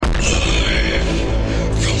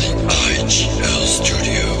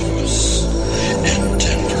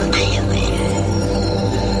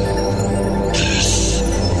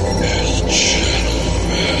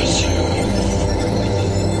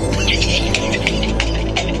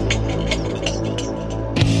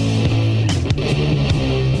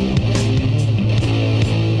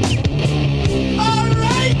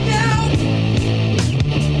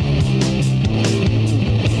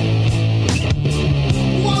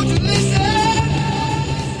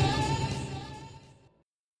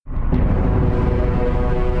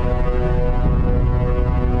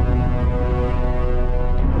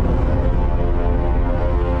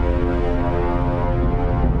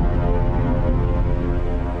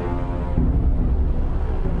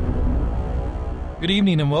Good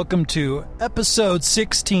evening and welcome to episode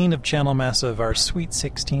 16 of Channel Massive, our Sweet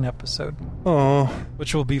 16 episode. Oh,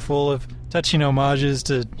 which will be full of touching homages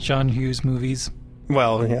to John Hughes movies.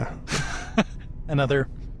 Well, yeah. And other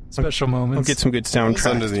special moments. We'll get some good soundtracks. I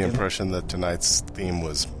was under the impression that tonight's theme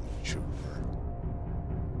was mature.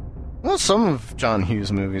 Well, some of John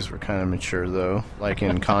Hughes' movies were kind of mature, though, like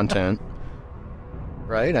in content.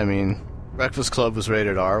 Right? I mean, Breakfast Club was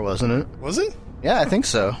rated R, wasn't it? Was it? Yeah, I think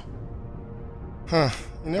so. Huh.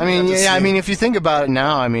 I mean, if you think about it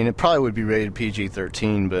now, I mean, it probably would be rated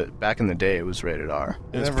PG-13, but back in the day, it was rated R.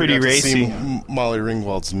 It's pretty racy. Molly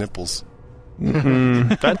Ringwald's nipples.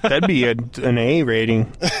 That'd be an A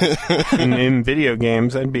rating. in video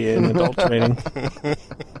games, that'd be an adult rating.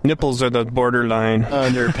 Nipples are the borderline.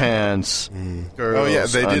 Underpants. Girls, oh, yeah,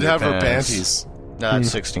 they did have her underpants. panties. Not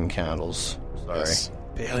 16 candles. Sorry. Yes.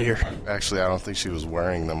 Failure. Actually, I don't think she was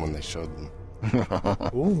wearing them when they showed them.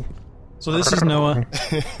 Ooh. So this is Noah.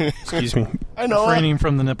 Excuse me. I know. Refraining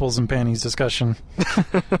from the nipples and panties discussion.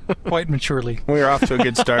 Quite maturely. We're off to a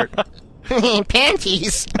good start.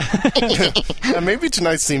 Panties. Maybe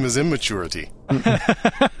tonight's theme is immaturity.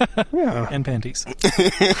 Yeah. And panties.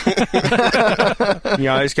 You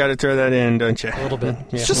always got to throw that in, don't you? A little bit.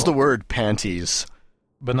 It's just the word panties.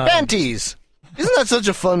 But not Panties! Isn't that such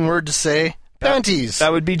a fun word to say? Panties!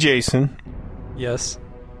 That would be Jason. Yes.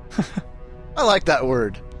 I like that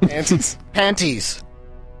word. Panties. Panties.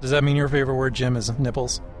 Does that mean your favorite word, Jim, is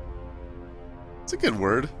nipples? It's a good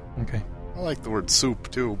word. Okay. I like the word soup,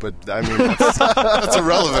 too, but, I mean, that's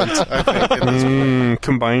irrelevant, I think, at this point.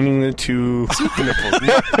 Combining the two. Soup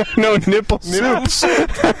nipples. No, nipple Nipple soup.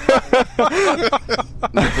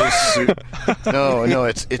 Nipple soup. No,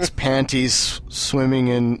 it's panties swimming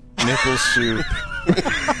in nipple soup.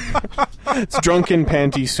 It's drunken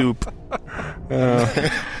panty soup.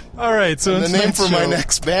 All right, so And the name tonight's for my show-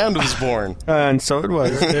 next band was born. And so it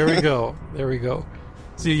was. There we go. There we go.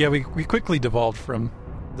 So yeah, we quickly devolved from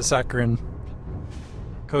the saccharine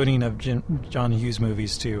coating of John Hughes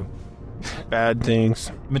movies to Bad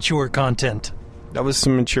things. mature content, That was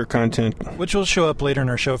some mature content. which will show up later in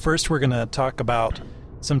our show. First, we're going to talk about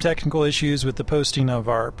some technical issues with the posting of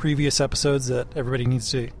our previous episodes that everybody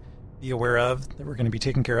needs to be aware of, that we're going to be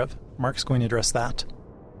taking care of. Mark's going to address that.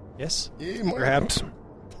 Yes? Yeah, more- Perhaps.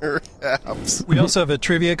 Perhaps. We also have a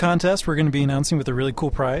trivia contest we're going to be announcing with a really cool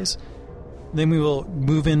prize. Then we will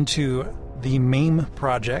move into the MAME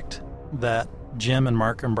project that Jim and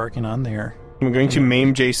Mark are embarking on there. We're going to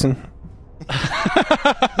maim Jason.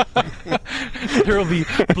 There will be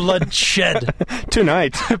bloodshed,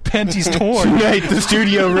 Tonight. panties torn. Tonight the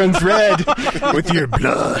studio runs red with your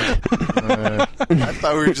blood. I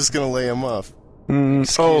thought we were just going to lay him off.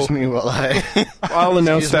 Excuse me while I'll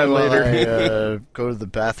announce that later. I go to the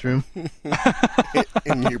bathroom.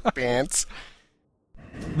 In your pants.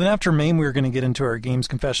 Then after MAME, we're going to get into our games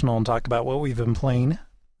confessional and talk about what we've been playing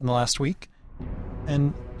in the last week.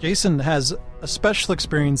 And Jason has a special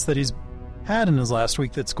experience that he's had in his last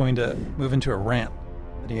week that's going to move into a rant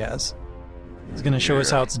that he has. He's going to show us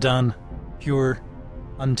how it's done. Pure,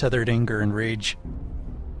 untethered anger and rage.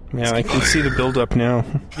 Yeah, I can see the build-up now.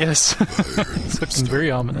 Yes. It's looking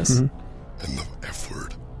very ominous. And the F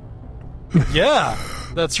word. Yeah,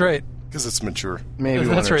 that's right. Because it's mature. Maybe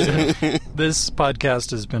That's one or right. two. This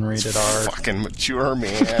podcast has been rated R. Fucking mature,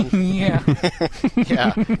 man. Yeah.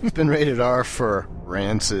 Yeah, it's been rated R for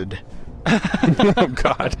rancid. Oh,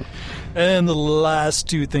 God. And the last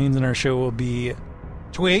two things in our show will be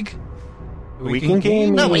Twig. Weekend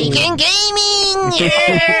Gaming. The Weekend Gaming!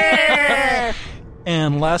 Yeah!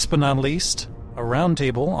 And last but not least, a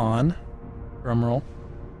roundtable on, drumroll,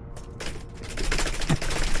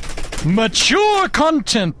 mature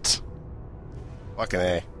content. Fucking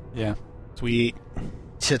A. Yeah. Sweet.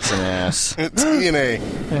 Tits and ass. TNA.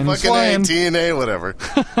 And Fucking flying. A, TNA, whatever.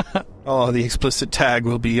 Oh, the explicit tag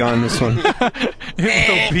will be on this one.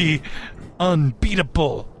 It will be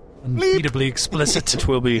unbeatable. Unbeatably explicit. It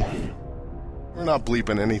will be. We're not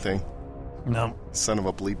bleeping anything. No. Son of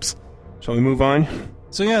a bleeps. Shall we move on?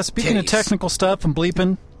 So yeah, speaking of technical stuff and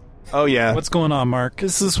bleeping, Oh, yeah. what's going on, Mark?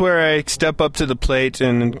 This is where I step up to the plate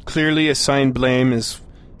and clearly assign blame as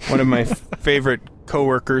one of my favorite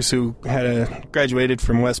coworkers who had graduated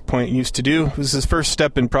from West Point used to do. It was his first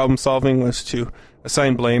step in problem solving was to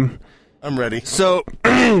assign blame. I'm ready. So,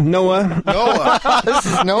 Noah, Noah. This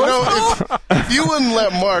is If you wouldn't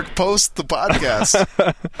let Mark post the podcast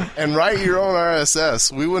and write your own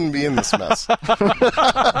RSS, we wouldn't be in this mess.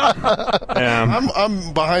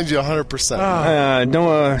 I'm behind you 100%.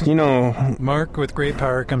 Noah, you know, Mark, with great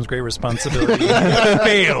power comes great responsibility.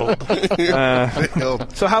 Failed.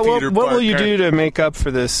 so what will you do to make up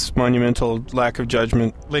for this monumental lack of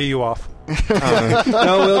judgment? Lay you off.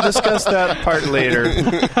 No, we'll discuss that part later.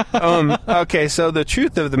 Okay, so the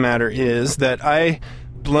truth of the matter is that I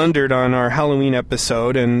blundered on our Halloween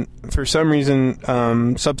episode and for some reason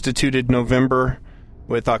substituted November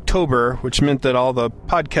with October, which meant that all the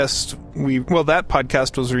podcasts that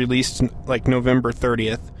podcast was released like November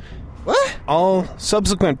 30th. What? All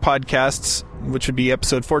subsequent podcasts, which would be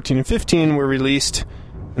episode 14 and 15, were released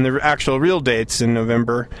in the actual real dates in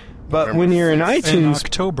November. But when you're in iTunes... In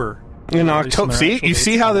October. In October. See, you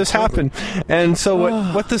see how this happened. And so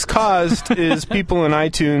what this caused is people in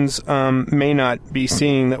iTunes may not be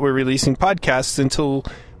seeing that we're releasing podcasts until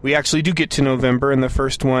we actually do get to November and the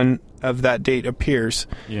first one of that date appears.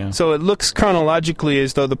 Yeah. So it looks chronologically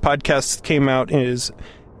as though the podcast came out as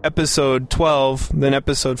episode 12, then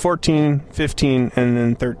episode 14, 15, and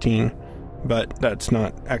then 13. But that's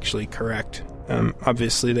not actually correct.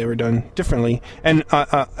 Obviously, they were done differently. And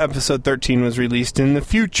episode 13 was released in the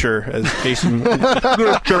future, as Jason...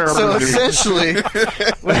 So essentially,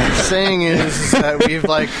 what you're saying is that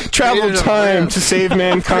we've traveled time to save created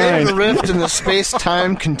mankind. a rift in the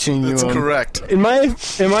space-time continuum. That's correct. In my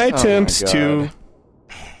attempts God. to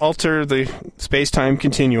alter the space-time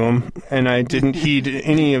continuum, and I didn't heed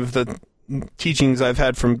any of the teachings I've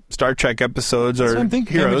had from Star Trek episodes or So I'm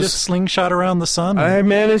thinking maybe Heroes. just slingshot around the sun. I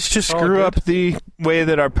managed to all screw good. up the way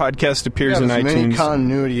that our podcast appears We in have as many iTunes.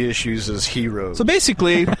 continuity issues as Heroes. So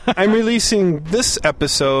basically, I'm releasing this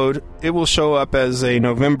episode. It will show up as a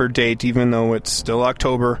November date, even though it's still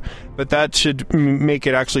October. But that should make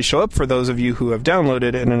it actually show up for those of you who have downloaded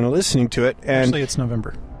it and are listening to it. And Actually, it's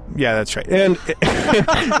November. yeah, that's right. And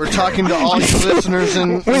We're talking to all you listeners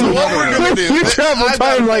in What we're going to do... you travel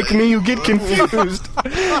time like me, you get confused.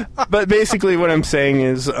 But basically, what I'm saying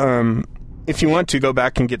is, if you want to, go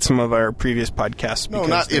back and get some of our previous podcasts. No, because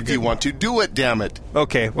not they're if you good. want to. Do it, damn it.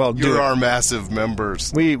 Okay, well, do You're it. our massive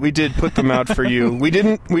members. We did put them out for you. We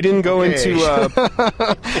didn't go into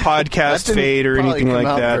podcast fade or Probably anything come like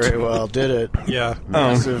out that. Very well, did it? Yeah.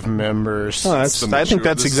 Massive members. Oh, It's the I think mature-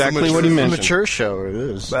 that's this is the exactly what he mature It's a meant. mature show, it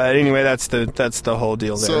is. But anyway, that's the whole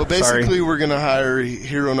deal there. So basically, Sorry. we're going to hire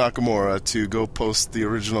Hiro Nakamura to go post the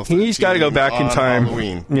original 13 He's got to go back in on time.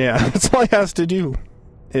 Halloween. Yeah, that's all he has to do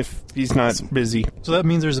if he's not busy. So that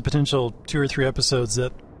means there's a potential 2 or 3 episodes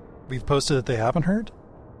that we've posted that they haven't heard?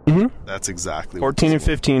 That's exactly 14 and what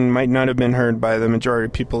 15 might not have been heard by the majority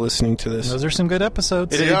of people listening to this. Those are some good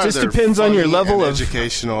episodes. It They are. just They're depends on your funny level and of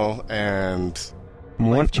educational, and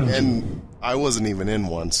Life-changing. I wasn't even in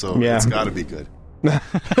one, so Yeah. it's got to be good.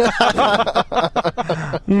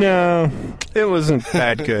 No, it wasn't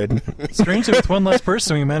that good. Strangely, with one less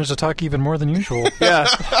person, we managed to talk even more than usual. Yeah,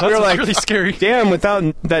 That's like, really scary. damn, without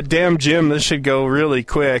that damn Jim, this should go really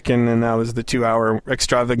quick. And then that was the 2-hour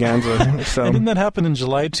extravaganza. So, And didn't that happen in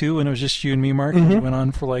July, too, when it was just you and me, Mark? And it went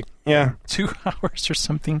on for like yeah. 2 hours or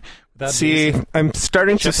something. Without See, music. I'm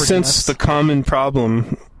starting to Shepherding sense us. the common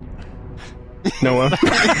problem. Noah.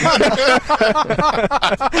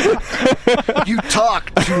 You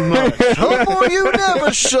talk too much. Homo, you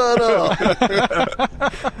never shut up.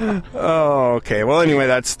 Oh, okay. Well, anyway,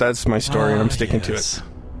 that's my story, and I'm sticking to it. Yes.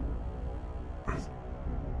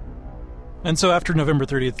 And so after November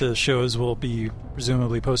 30th, the shows will be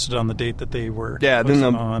presumably posted on the date that they were Yeah, then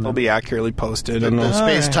posted on. they'll be accurately posted, The and they'll-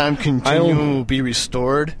 space-time continuum will be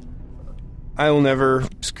restored. I will never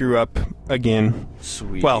screw up again.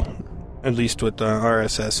 Sweet. Well, at least with the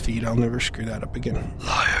RSS feed, I'll never screw that up again.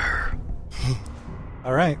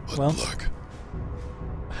 All right. Well, Look,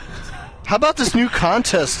 how about this new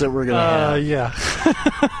contest that we're going to have? yeah.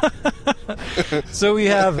 So we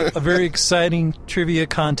have a very exciting trivia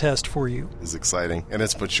contest for you. it's exciting, and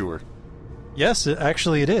it's mature. Yes,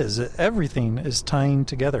 actually it is. Everything is tying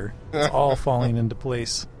together. It's all falling into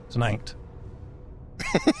place tonight.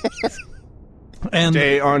 And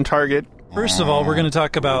Stay on target. first of all, we're going to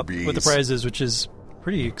talk about what the Rubies. prize is, which is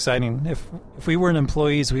pretty exciting. If we weren't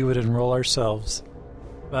employees, we would enroll ourselves.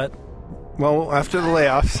 But Well, after the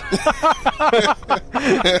layoffs,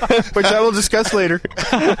 which I will discuss later,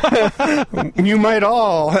 you might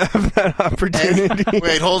all have that opportunity.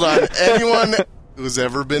 Wait, hold on. Anyone who's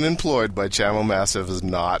ever been employed by Channel Massive is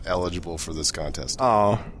not eligible for this contest.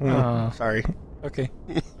 Oh, sorry. okay.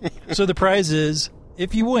 So the prize is,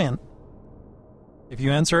 if you win, If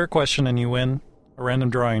you answer a question and you win a random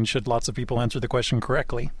drawing, should lots of people answer the question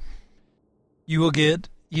correctly, you will get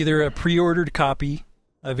either a pre-ordered copy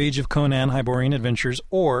of Age of Conan Hyborian Adventures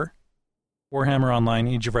or Warhammer Online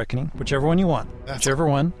Age of Reckoning, whichever one you want. Whichever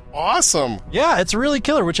one. Awesome. Yeah, it's really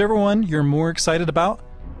killer. Whichever one you're more excited about,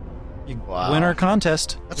 you win our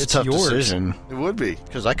contest. That's It's a tough yours. decision, It would be.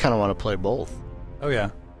 because I kind of want to play both. Oh,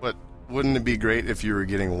 yeah. But wouldn't it be great if you were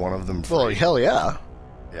getting one of them free? Well, hell yeah.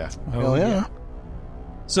 Yeah. Oh, Hell yeah.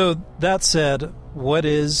 So, that said, what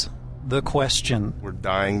is the question? We're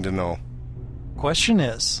dying to know. Question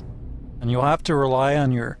is, and you'll have to rely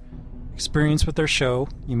on your experience with their show.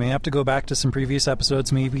 You may have to go back to some previous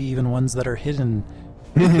episodes, maybe even ones that are hidden.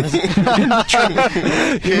 You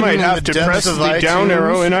might have to press the down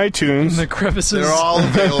arrow in iTunes. The crevices. They're all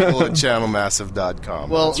available at channelmassive.com.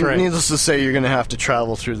 Well, That's right. needless to say, you're going to have to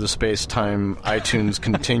travel through the space-time iTunes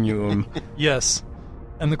continuum. Yes.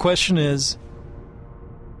 And the question is,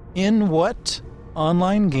 in what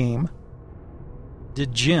online game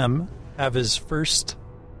did Jim have his first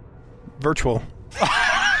Virtual.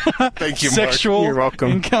 thank you, Mark. sexual You're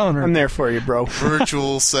welcome. encounter? I'm there for you, bro.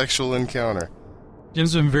 Virtual sexual encounter.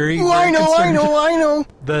 Jim's been very, Oh, very I concerned know.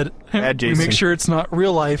 that Bad we Jason. make sure it's not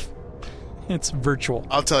real life. It's virtual.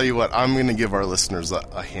 I'll tell you what, I'm going to give our listeners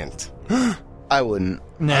a hint. I wouldn't.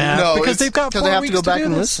 Nah, no, because it's- they've got 4 Because I have to weeks go back do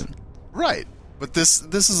and this. listen. Right. But this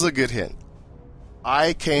is a good hint.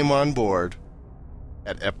 I came on board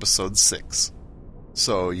at episode 6.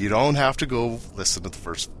 So you don't have to go listen to the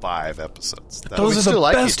first 5 episodes. That Those was- are still the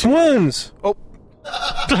like you best two. ones. Oh,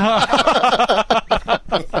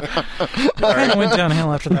 Kind of went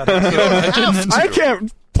downhill after that. episode. I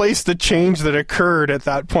can't place the change that occurred at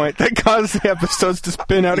that point that caused the episodes to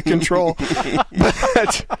spin out of control.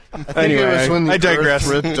 But anyway, it was when the I digress.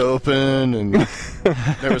 Earth ripped open and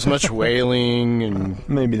there was much wailing and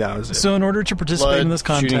Maybe that was it. So in order to participate blood in this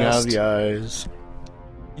shooting out of contest, the eyes.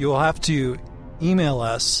 you'll have to email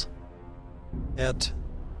us at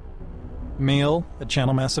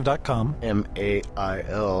mail@channelmassive.com.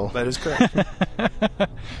 MAIL. That is correct.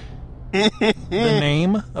 The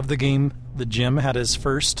name of the game that Jim had his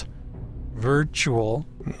first virtual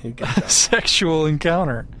You get that. sexual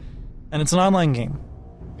encounter. And it's an online game.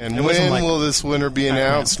 And It wasn't when like will this winner be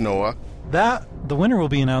announced, Noah? The winner will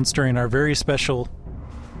be announced during our very special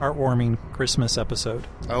heartwarming Christmas episode.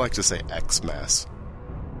 I like to say Xmas.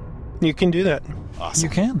 You can do that. Awesome. You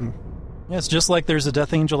can. Yes, just like there's a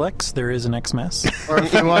Death Angel X, there is an Xmas. Or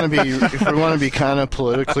if we want to be kind of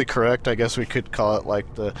politically correct, I guess we could call it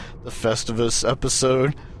like the Festivus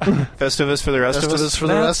episode. Festivus for the rest of Festivus us. for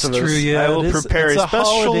the That's rest of us. true, yeah. I will it is- prepare it's a special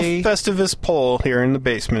holiday. Festivus poll here in the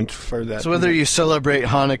basement for that. So whether you celebrate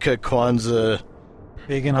Hanukkah, Kwanzaa,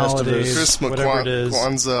 Pagan Festivus. holidays, Christmas, whatever it is.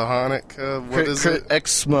 Kwanzaa, Hanukkah, what is it?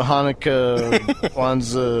 Xmas Hanukkah,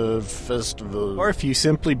 Kwanzaa Festival. Or if you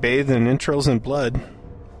simply bathe in entrails and blood.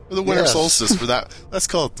 Or the winter Yes. solstice for that. Let's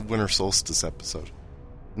call it the winter solstice episode.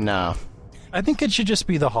 No. I think it should just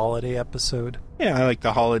be the holiday episode. Yeah, I like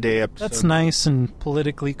the holiday episode. That's nice and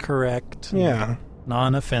politically correct. Yeah,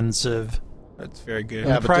 Non-offensive. that's very good.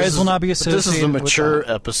 Yeah, the prize will not be But this is associated the with mature that.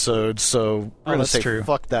 episode, so we're gonna that's say true.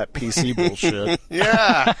 fuck that PC bullshit.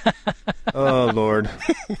 Yeah. Oh, Lord.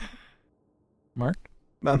 Mark,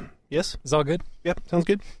 Yes? is all good? Yep, sounds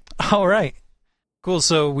good. All right. Cool.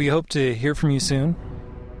 So we hope to hear from you soon.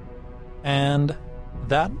 And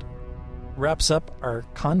that wraps up our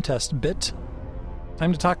contest bit.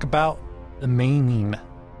 Time to talk about the maiming.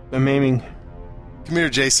 The maiming. Come here,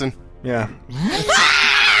 Jason. Yeah.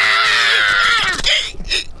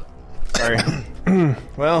 Sorry.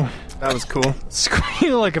 Well, that was cool.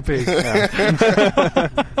 Squeal like a pig.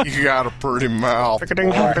 You got a pretty mouth. I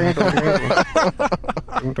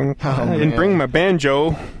didn't bring my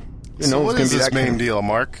banjo. You So know, what it's gonna is be this that kind main of- deal,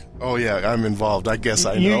 Mark? Oh yeah, I'm involved. I guess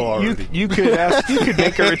I you, know already. You could ask. You could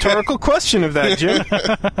make a rhetorical question of that, Jim.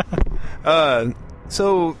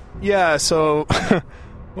 So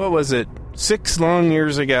what was it? 6 long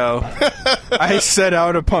years ago, I set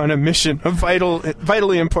out upon a mission, a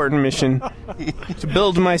vitally important mission, to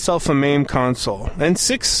build myself a MAME console. And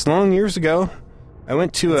 6 long years ago, I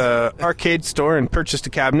went to a arcade store and purchased a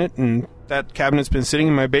cabinet, and that cabinet's been sitting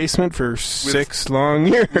in my basement for 6 long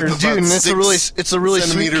years. About Dude, and it's a really 6 sweet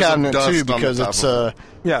centimeters of cabinet dust too on the because top it's of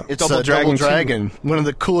Yeah, it's Double a Double Dragon 2. Dragon, one of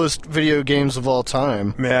the coolest video games of all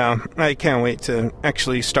time. Yeah, I can't wait to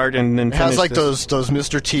actually start and then It has finish like this. those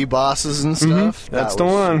Mr. T bosses and stuff. That's That the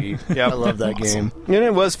was one. sweet. Yep. I love that game. And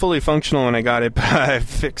it was fully functional when I got it, but I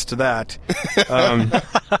fixed that.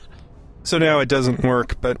 So now it doesn't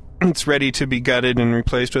work, but it's ready to be gutted and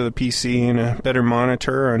replaced with a PC and a better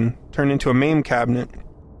monitor and turned into a MAME cabinet.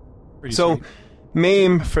 Pretty So sweet.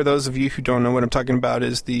 MAME, for those of you who don't know what I'm talking about,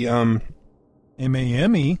 is the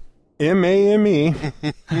MAME. MAME.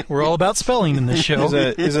 We're all about spelling in this show.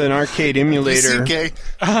 is an arcade emulator. CK.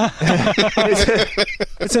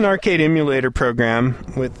 It's an arcade emulator program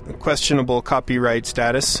with questionable copyright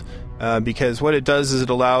status. Because what it does is it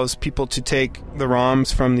allows people to take the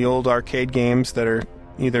ROMs from the old arcade games that are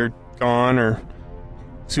either gone or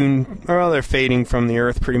they're fading from the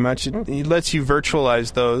earth pretty much. It lets you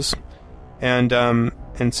virtualize those, and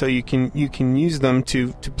so you can use them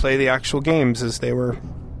to play the actual games as they were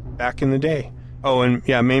back in the day. Oh, and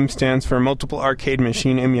yeah, MAME stands for Multiple Arcade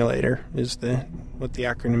Machine Emulator, is what the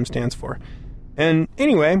acronym stands for. And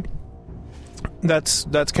anyway, that's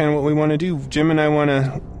kind of what we want to do. Jim and I want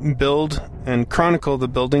to build and chronicle the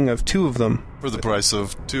building of 2 of them. For the price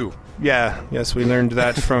of 2. Yeah, yes, we learned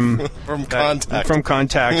that from Contact. From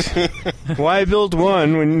Contact. Why build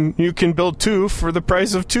 1 when you can build 2 for the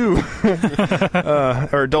price of 2?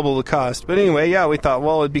 Or double the cost. But anyway, yeah, we thought,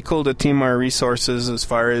 well, it'd be cool to team our resources as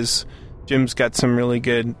far as Jim's got some really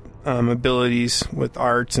good abilities with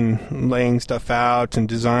art and laying stuff out and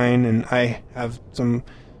design, and I have some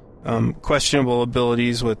questionable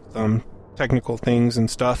abilities with technical things and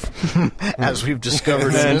stuff, as we've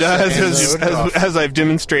discovered, and as I've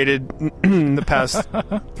demonstrated in the past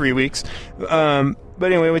 3 weeks. But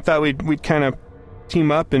anyway, we thought we'd kind of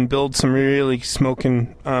team up and build some really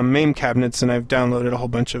smoking MAME cabinets, and I've downloaded a whole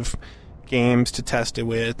bunch of games to test it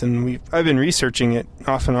with, and I've been researching it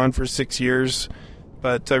off and on for 6 years.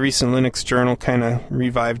 But a recent Linux journal kind of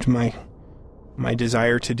revived my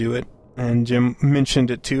desire to do it. And Jim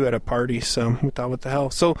mentioned it, too, at a party, so we thought, what the hell?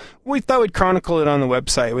 So we thought we'd chronicle it on the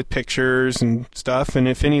website with pictures and stuff, and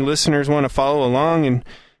if any listeners want to follow along and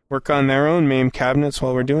work on their own MAME cabinets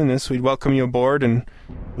while we're doing this, we'd welcome you aboard, and,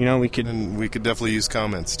 we could... And we could definitely use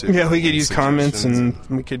comments, too. Yeah, we could use comments, and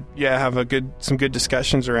we could, have some good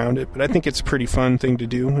discussions around it, but I think it's a pretty fun thing to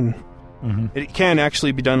do, and it can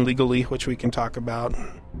actually be done legally, which we can talk about,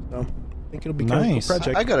 so... I think it'll be kind of a cool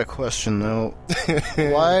project. I got a question though.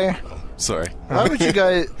 Why? Sorry. Why would you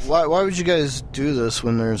guys? Why would you guys do this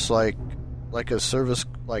when there's like a service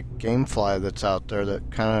like GameFly that's out there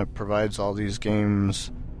that kind of provides all these games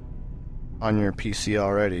on your PC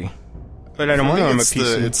already? But I don't want it on my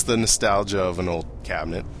PC. It's the nostalgia of an old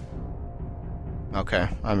cabinet. Okay,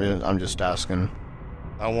 I'm just asking.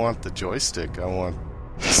 I want the joystick. I want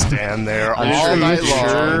to stand there all sure night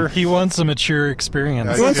long. He wants a mature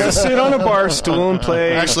experience. He wants to sit on a bar stool and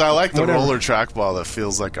play. Actually, I like the whatever. roller trackball that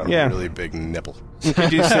feels like a really big nipple. You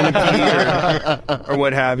could do Centipede or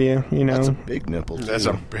what have you. That's a big nipple. Too. That's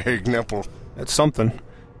a big nipple. That's something.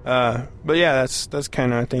 But yeah, that's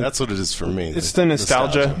kind of, I think. That's what it is for me. It's the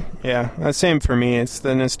nostalgia. Yeah, same for me. It's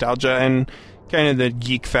the nostalgia and kind of the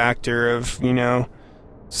geek factor of,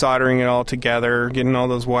 soldering it all together, getting all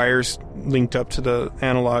those wires linked up to the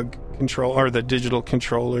analog control or the digital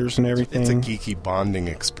controllers and everything. It's a geeky bonding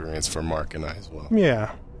experience for Mark and I as well.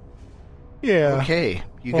 Yeah. Okay,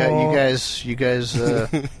 you guys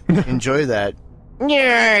enjoy that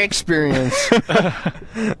experience.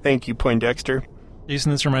 Thank you, Poindexter.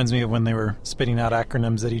 Jason, this reminds me of when they were spitting out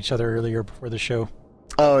acronyms at each other earlier before the show.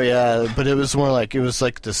 Oh yeah, but it was more like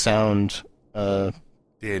the sound.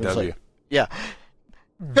 DAW. Yeah.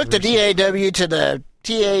 Hook the DAW to the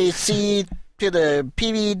TAC to the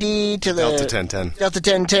PVD to the Delta 1010. Delta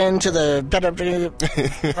 1010 to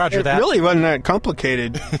the. Roger that. It really wasn't that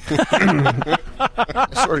complicated. I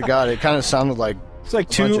swear to God, it kind of sounded like It's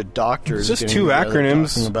like a bunch of doctors. It's just getting 2 together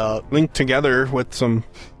acronyms talking about. linked together with some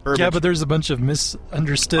verbiage. Yeah, but there's a bunch of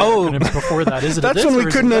misunderstood acronyms before that, isn't it? That's when we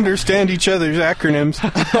couldn't understand each other's acronyms,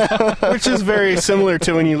 which is very similar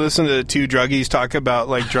to when you listen to 2 druggies talk about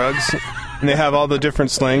like drugs, and they have all the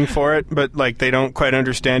different slang for it, but like they don't quite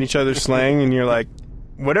understand each other's slang, and you're like,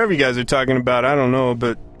 whatever you guys are talking about, I don't know,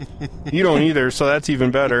 but you don't either, so that's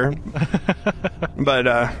even better. But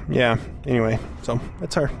yeah, anyway, so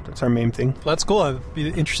that's our main thing. Well, that's cool. I'd be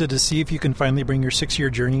interested to see if you can finally bring your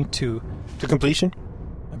 6-year journey to completion.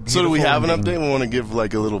 So do we have an update? We want to give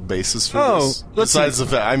like a little basis for this. Besides the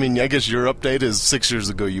fact, I guess your update is 6 years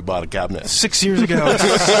ago you bought a cabinet. 6 years ago, I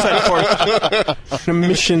set forth a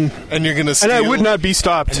mission, and you're gonna steal, and I would not be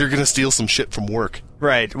stopped. And you're gonna steal some shit from work.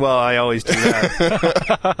 Right. Well, I always do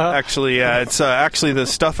that. Actually, it's actually the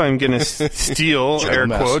stuff I'm going to steal, air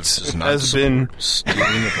quotes, has been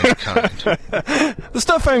stealing of any kind. The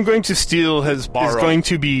stuff I'm going to steal is going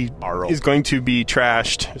to be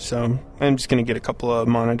trashed. So I'm just going to get a couple of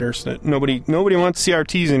monitors that nobody wants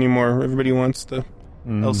CRTs anymore. Everybody wants the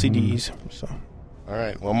LCDs. So. All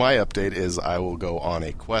right. Well, my update is I will go on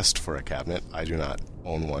a quest for a cabinet. I do not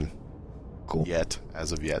own one. cool.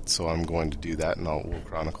 as of yet. So I'm going to do that, and we'll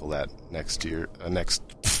chronicle that next year. Next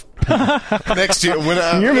year.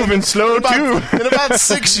 When You're moving slow, too. In about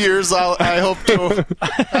 6 years, I hope to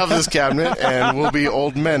have this cabinet, and we'll be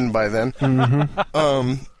old men by then.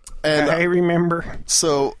 Mm-hmm. And I remember.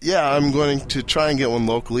 So, yeah, I'm going to try and get one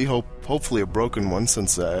locally, hopefully a broken one,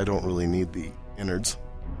 since I don't really need the innards.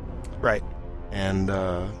 Right. And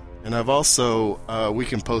I've also, we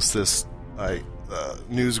can post this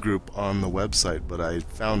news group on the website, but I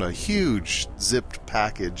found a huge zipped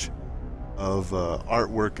package of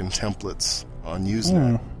artwork and templates on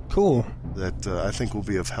Usenet Cool. that I think will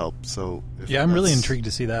be of help. So I'm really intrigued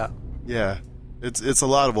to see that. Yeah. It's a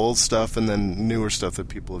lot of old stuff and then newer stuff that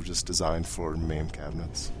people have just designed for MAME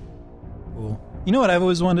cabinets. Cool. You know what I've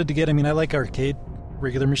always wanted to get? I mean, I like arcade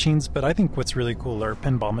regular machines, but I think what's really cool are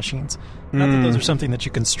pinball machines. Not that those are something that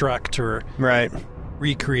you construct or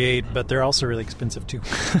recreate, but they're also really expensive too.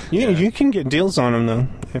 Yeah, you can get deals on them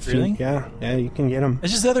though. Really? Yeah, you can get them.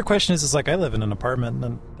 It's just the other question is like I live in an apartment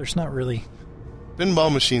and there's not really.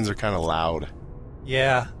 Pinball machines are kind of loud.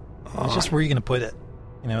 Yeah. It's just where are you going to put it?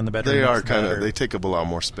 You know, in the bedroom. They are kind of. They take up a lot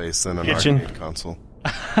more space than an Kitchen. arcade console.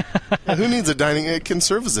 Yeah, who needs a dining? It can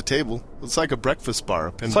serve as a table. It's like a breakfast bar.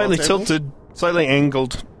 A pinball Slightly table. tilted, slightly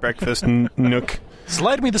angled breakfast nook.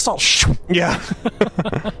 Slide me the salt. Yeah,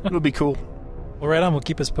 it'll be cool. Well, right on. We'll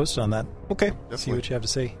keep us posted on that. Okay, See what you have to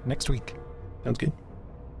say next week. sounds good.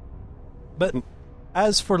 But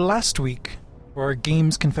as for last week, for our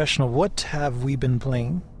games confessional, what have we been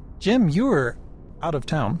playing? Jim, you were out of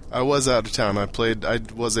town. I was out of town. I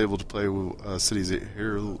was able to play Cities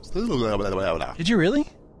here. Did you really?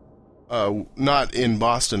 Not in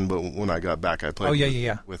Boston, but when I got back, I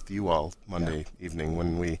played with you all Monday evening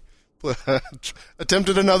when we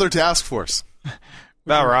attempted another task force.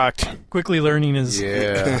 That rocked. Quickly learning is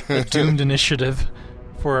Yeah. a doomed initiative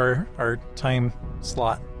for our time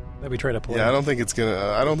slot that we try to play. Yeah, I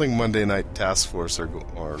don't think Monday night task force are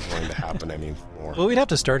going to happen anymore. Well, we'd have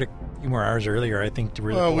to start a few more hours earlier, I think, to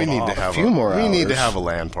really. Well, pull we it need off. to have few more We need to hours. have a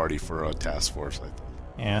LAN party for a task force, I think.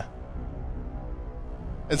 Yeah.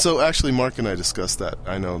 And so, actually, Mark and I discussed that.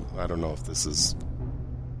 I don't know if this is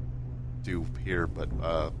due here, but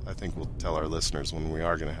I think we'll tell our listeners when we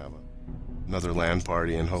are going to have another LAN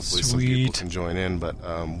party, and hopefully some people Sweet. can join in. But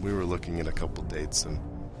we were looking at a couple dates, and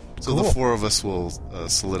so Cool. the four of us will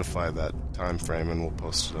solidify that time frame, and we'll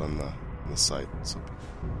post it on the site so people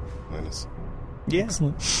can join us. Yeah,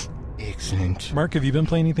 Excellent. Excellent. Mark, have you been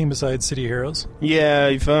playing anything besides City Heroes? yeah.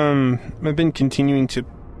 I've been continuing to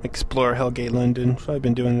explore Hellgate London, so I've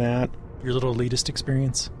been doing that. Your little elitist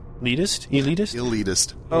experience? Elitist?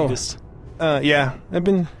 Elitist. Oh, Elitist. yeah. I've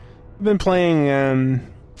been playing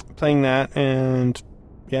that, and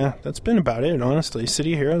yeah, that's been about it. Honestly,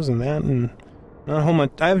 City Heroes and that, and not a whole much.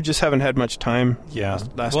 I just haven't had much time. Yeah.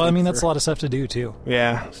 last Well, I week mean, that's for- a lot of stuff to do, too.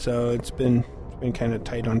 Yeah, so it's been kind of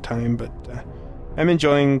tight on time, but I'm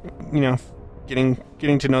enjoying,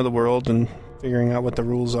 getting to know the world and figuring out what the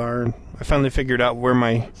rules are. And I finally figured out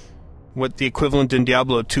what the equivalent in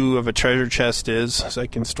Diablo 2 of a treasure chest is, so I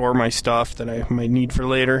can store my stuff that I might need for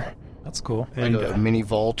later. That's cool. And Like a mini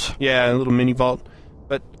vault. yeah, a little mini vault.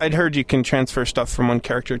 But I'd heard you can transfer stuff from one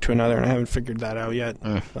character to another, and I haven't figured that out yet.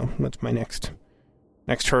 So that's my next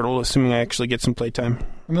hurdle, assuming I actually get some playtime.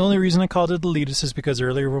 And the only reason I called it elitist is because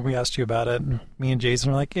earlier when we asked you about it, me and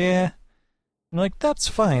Jason were like, yeah. I'm like, that's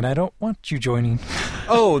fine. I don't want you joining.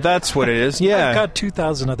 Oh, that's what it is. Yeah. I've got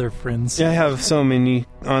 2,000 other friends. Yeah, I have so many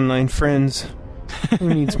online friends.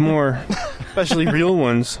 Who needs more? Especially real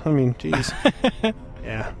ones. I mean, geez.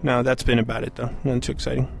 Yeah, no, that's been about it, though. Nothing too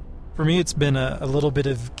exciting. For me, it's been a little bit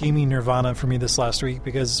of gaming nirvana for me this last week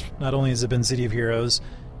because not only has it been City of Heroes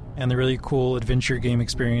and the really cool adventure game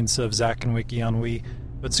experience of Zack and Wiki on Wii,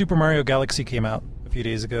 but Super Mario Galaxy came out a few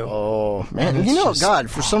days ago. Oh, man. And You it's know, just- God,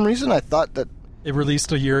 for some reason I thought that, It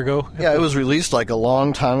released a year ago. yeah, it was released like a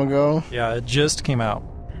long time ago. Yeah, it just came out.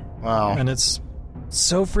 Wow. And it's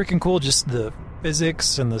so freaking cool, just the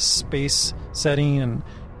physics and the space setting and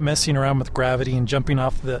messing around with gravity and jumping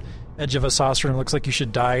off the edge of a saucer and it looks like you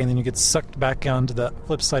should die and then you get sucked back onto the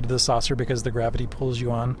flip side of the saucer because the gravity pulls you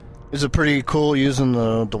on. Is it pretty cool using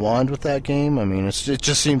the wand with that game? I mean, it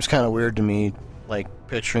just seems kind of weird to me, like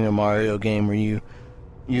picturing a Mario game where you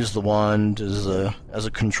use the wand as a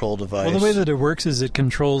control device. Well, the way that it works is it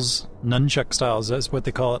controls nunchuck styles, that's what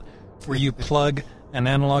they call it, where you plug an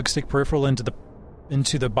analog stick peripheral into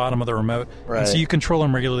the bottom of the remote. Right. And so you control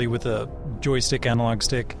them regularly with a joystick analog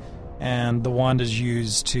stick, and the wand is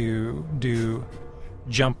used to do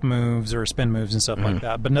jump moves or spin moves and stuff like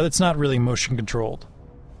that. But no, it's not really motion controlled,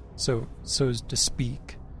 so to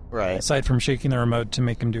speak. Right. Aside from shaking the remote to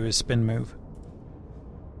make him do his spin move.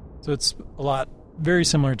 So it's a lot very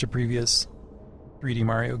similar to previous 3D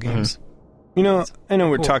Mario games. You know, I know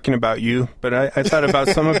we're Cool. talking about you, but I thought about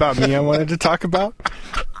some about me I wanted to talk about.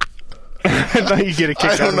 I thought you'd get a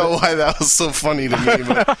kick I out don't of know it. why that was so funny to me.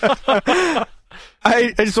 But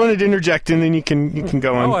I just wanted to interject, and then you can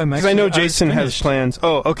go on. Oh, I'm 'Cause I know actually- I was Jason has finished. plans.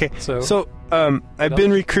 Oh, okay. So- I've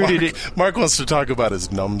been recruited Mark wants to talk about his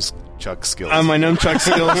nunchuck skills. on my nunchuck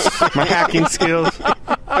skills, my hacking skills.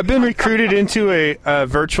 I've been recruited into a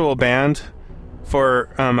virtual band for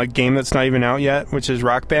a game that's not even out yet, which is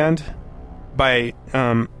Rock Band, by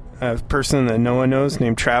a person that no one knows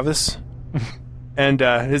named Travis. And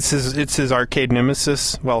it's his arcade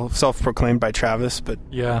nemesis. Well, self-proclaimed by Travis, but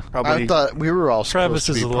Yeah. probably I thought we were all Travis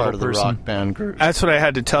supposed is to be a part little of the person. Rock Band group. that's what I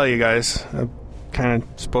had to tell you guys. I've kind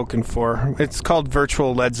of spoken for. It's called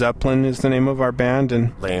Virtual Led Zeppelin is the name of our band,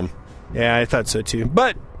 and Lame. yeah, I thought so too.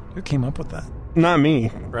 But Who came up with that? not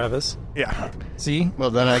me. Travis. Yeah. See?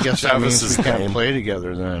 Well, then I guess that Travis means is we can't lame. play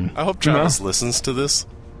together then. I hope Travis listens to this.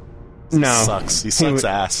 No. Sucks. He sucks would,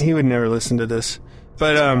 ass. He would never listen to this.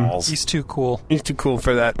 But Balls. He's too cool. he's too cool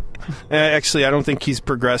for that. Actually, I don't think he's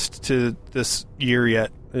progressed to this year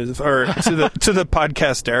yet, or to the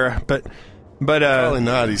podcast era. But Probably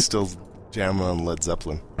not. He's still jamming on Led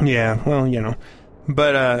Zeppelin. yeah, well, you know.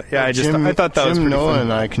 But yeah, I thought that was Jim pretty Noah fun.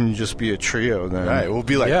 and I can just be a trio then. Right. We'll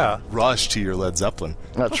be like Yeah. Rush to your Led Zeppelin.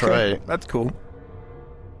 That's Okay, right. That's cool.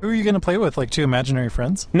 Who are you going to play with? Like two imaginary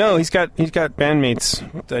friends? No, he's got bandmates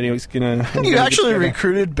that he was gonna. You actually get together.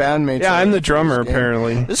 recruited bandmates. Yeah, on I'm the first drummer game.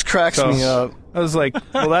 apparently. This cracks So- me up. I was like,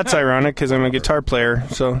 well, that's ironic because I'm a guitar player.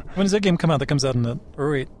 So When does that game come out? That comes out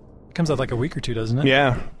it comes out like a week or two, doesn't it?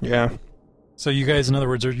 yeah. So you guys, in other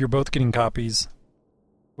words, you're both getting copies.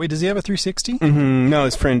 Wait, does he have a 360? No,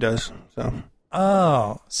 his friend does. So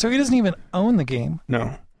Oh, so he doesn't even own the game.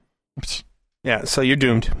 no. Yeah, so you're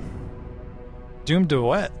doomed. Doomed to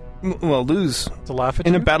what? Well, lose To laugh at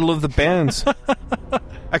in you? a battle of the bands.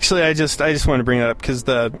 Actually, I just want to bring that up because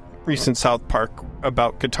the recent South Park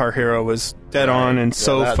about Guitar Hero was dead on and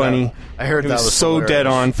so that- funny. I heard It that was so hilarious. dead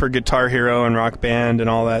on for Guitar Hero and Rock Band and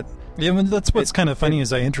all that. Yeah, but that's what's kind of funny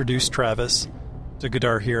is I introduced Travis to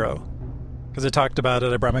Guitar Hero because I talked about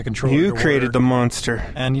it. I brought my controller. You to created work, the monster.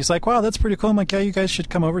 and he's like, "Wow, that's pretty cool." I'm like, "Yeah, you guys should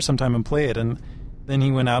come over sometime and play it." And then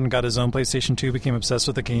he went out and got his own PlayStation 2, became obsessed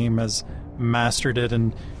with the game, has mastered it,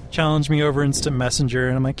 and challenged me over Instant Messenger.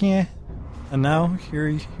 And I'm like, "Yeah." And now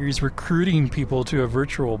here he's recruiting people to a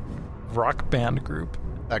virtual rock band group.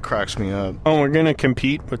 That cracks me up. Oh, we're gonna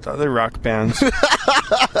compete with other rock bands. We'll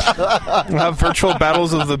have virtual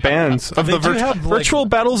battles of the bands They do have, like, virtual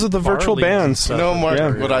battles of the virtual bar leagues and bands. stuff. You know, Mark,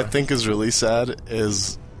 Yeah. what I think is really sad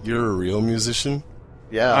is you're a real musician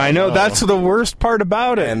Yeah, I know that's the worst part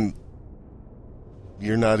about it. and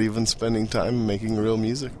you're not even spending time making real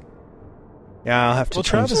music. Yeah, I'll have to Well,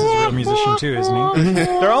 change Travis is a real musician too, isn't he?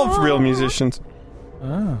 They're all real musicians.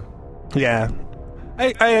 Oh. Yeah.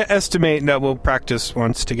 I estimate that we'll practice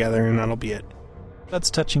once together and that'll be it. That's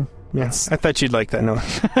touching. Yeah. I thought you'd like that, Noah.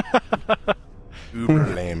 Uber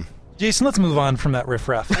lame. Jason, let's move on from that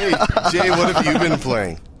riffraff. Hey, Jay, what have you been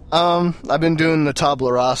playing? I've been doing the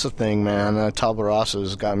Tabula Rasa thing, man. Tabula Rasa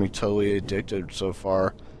has got me totally addicted so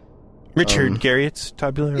far. Richard Garriott's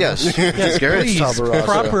Tabula Rasa. Yes, yes, Garrett's Please, Tabula Rasa.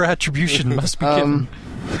 proper attribution must be given.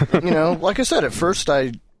 You know, like I said, at first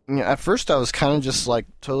I was kind of just like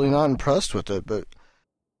totally not impressed with it, but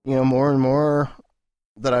you know, more and more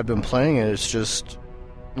that I've been playing it, it's just,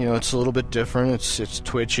 you know, it's a little bit different. It's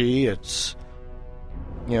twitchy. It's,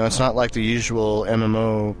 you know, it's not like the usual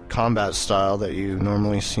MMO combat style that you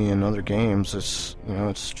normally see in other games. It's, you know,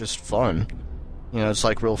 it's just fun. You know, it's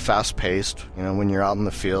like real fast paced. You know, when you're out in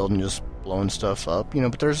the field and just blowing stuff up. You know,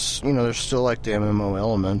 but there's still like the MMO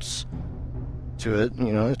elements to it.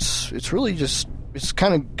 You know, it's really just, it's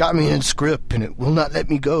kind of got me in its grip, and it will not let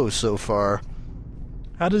me go so far.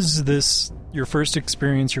 How does this, your first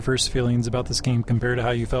experience, your first feelings about this game compare to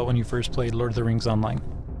how you felt when you first played Lord of the Rings Online?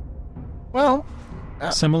 Well,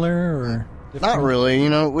 Similar or different? not really.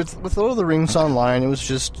 You know, with Lord of the Rings Online, it was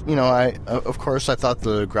just, you know, of course I thought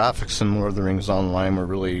the graphics in Lord of the Rings Online were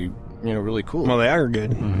really, you know, really cool. Well, they are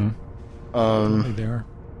good. They are.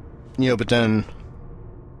 You know, but then,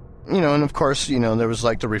 you know, and of course, you know, there was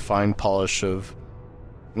like the refined polish of,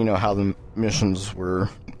 you know, how the missions were,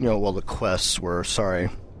 you know, well, the quests were, sorry.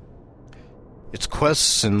 It's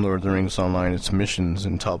quests in Lord of the Rings Online, it's missions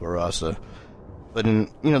in Tabula Rasa. But in,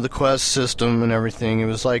 you know, the quest system and everything, it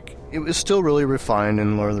was like, it was still really refined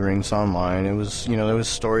in Lord of the Rings Online. It was, you know, it was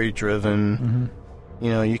story driven. You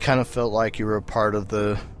know, you kind of felt like you were a part of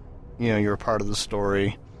the, you know, you were a part of the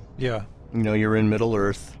story. Yeah. You know, you're in Middle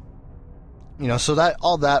Earth. You know, so that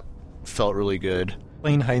all that felt really good.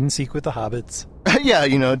 Playing hide and seek with the hobbits. Yeah,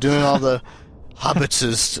 doing all the hobbits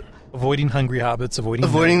is Avoiding hungry hobbits, avoiding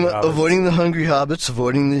the hungry hobbits,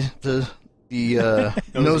 avoiding the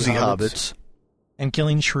nosy hobbits. And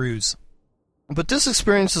killing shrews. But this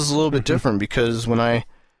experience is a little bit different because when I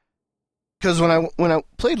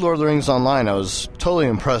played Lord of the Rings Online, I was totally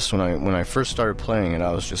impressed when I first started playing it.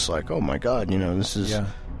 I was just like, oh my god, this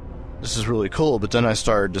is really cool. But then I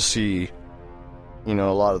started to see, a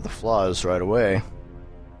lot of the flaws right away.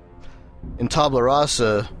 In Tabula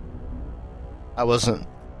Rasa,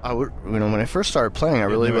 when I first started playing, I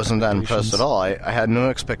really wasn't that impressed at all. I had no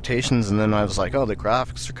expectations, and then I was like, oh, the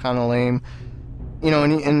graphics are kind of lame.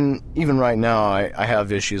 And even right now, I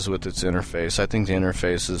have issues with its interface. I think the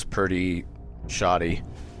interface is pretty shoddy.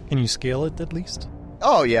 Can you scale it at least?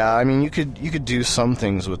 Oh yeah, I mean you could do some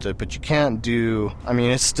things with it, but you can't do. I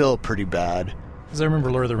mean, it's still pretty bad. Because I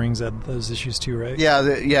remember Lord of the Rings had those issues too, right?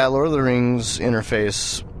 Yeah, Lord of the Rings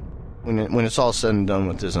interface, when it's all said and done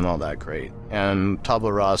with, isn't all that great. And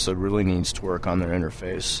Tabula Rasa really needs to work on their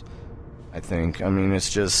interface, I think. I mean, it's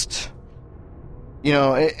just,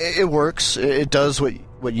 it works. It does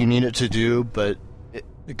what you need it to do, but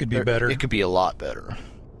it could be better. It could be a lot better.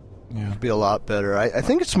 Yeah. It could be a lot better. I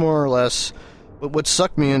think it's more or less what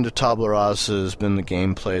sucked me into Tabula Rasa has been the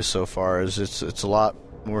gameplay so far. Is it's a lot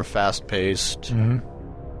more fast paced.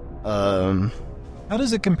 Mm-hmm. How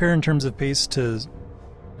does it compare in terms of pace to?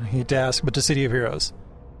 I hate to ask, but to City of Heroes?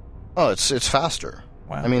 Oh, it's faster.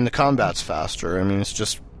 Wow. I mean, the combat's faster. I mean,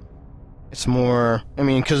 it's more. I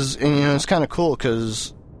mean, because it's kind of cool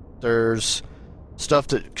because there's stuff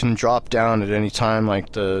that can drop down at any time.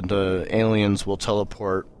 Like the aliens will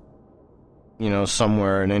teleport,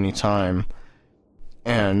 somewhere at any time,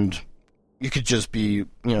 and you could just be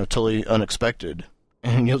totally unexpected.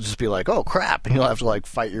 And you'll just be like, oh, crap, and you'll have to,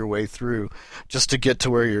 fight your way through just to get to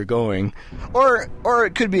where you're going. Or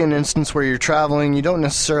it could be an instance where you're traveling, you don't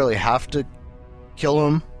necessarily have to kill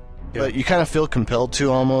them, but you kind of feel compelled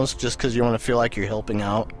to almost, just because you want to feel like you're helping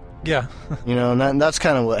out. Yeah. And that's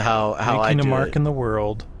kind of how I do it. Making a mark in the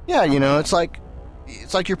world. Yeah, it's like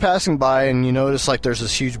you're passing by and you notice, there's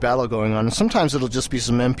this huge battle going on, and sometimes it'll just be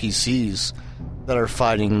some NPCs that are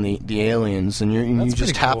fighting the aliens, and you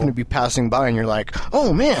just happen to be passing by, and you're like,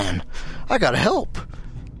 oh man, I gotta help.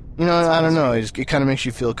 I don't know. It kind of makes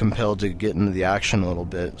you feel compelled to get into the action a little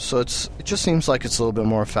bit. So it just seems like it's a little bit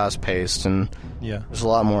more fast paced, and there's a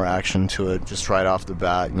lot more action to it just right off the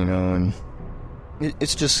bat. And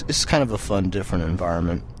it's kind of a fun, different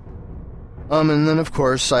environment. And then of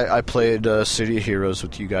course I played City of Heroes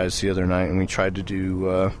with you guys the other night, and we tried to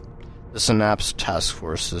do the Synapse Task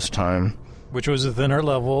Force this time. Which was within our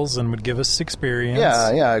levels and would give us experience.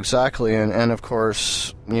 Yeah, exactly. And of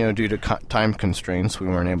course, due to time constraints, we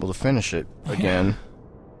weren't able to finish it again,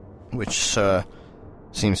 which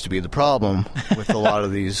seems to be the problem with a lot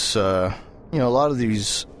of these,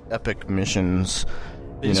 epic missions.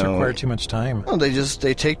 They just require too much time. Well,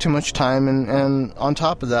 they take too much time, and on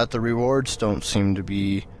top of that, the rewards don't seem to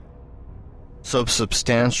be so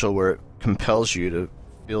substantial where it compels you to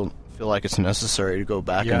feel like it's necessary to go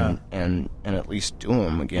back and at least do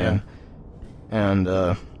them again. And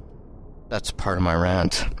that's part of my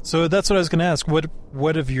rant. So that's what I was going to ask.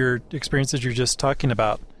 What of your experiences you're just talking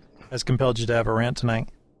about has compelled you to have a rant tonight?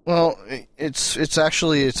 Well,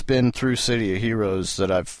 it's been through City of Heroes that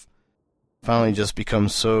I've finally just become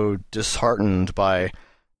so disheartened by,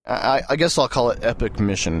 I guess I'll call it epic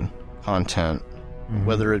mission content.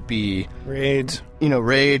 Whether it be raids,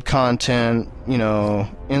 raid content,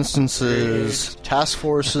 instances, task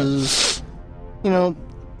forces,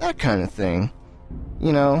 that kind of thing.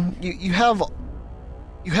 You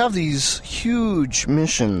have these huge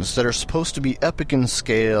missions that are supposed to be epic in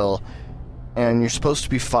scale, and you're supposed to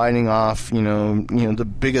be fighting off, the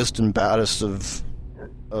biggest and baddest of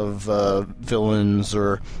villains,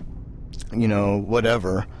 or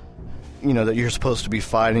whatever. That you're supposed to be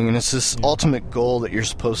fighting, and it's this ultimate goal that you're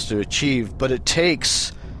supposed to achieve, but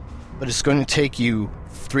it's going to take you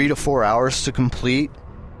 3 to 4 hours to complete,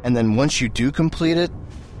 and then once you do complete it,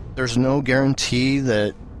 there's no guarantee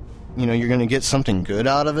that, you're going to get something good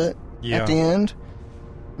out of it at the end.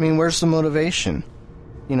 I mean, where's the motivation?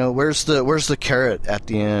 Where's the carrot at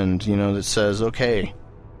the end, that says, okay,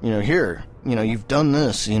 here, you've done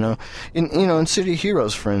this, in City of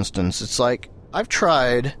Heroes, for instance, it's like, I've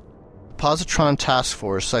tried Positron Task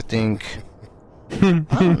Force, I think. I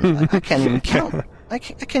can't even count. I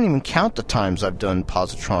can't even count the times I've done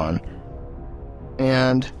Positron,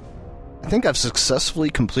 and I think I've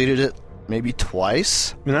successfully completed it maybe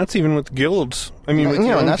twice. And that's even with guilds. I mean, with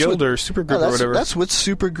your own guild or super group or whatever. That's with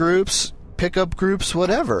super groups, pickup groups,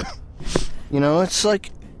 whatever. You know, it's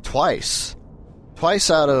like twice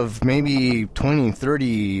out of maybe 20,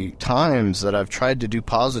 30 times that I've tried to do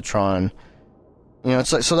positron. You know,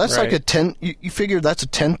 it's like, so that's like a 10, you figure that's a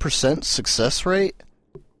 10% success rate?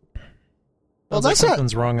 Well, that's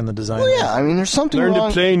something's wrong in the design. Well, yeah, I mean, there's something Learn wrong.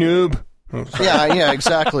 to play, noob. Oh, Yeah,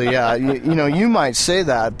 exactly. Yeah, you know, you might say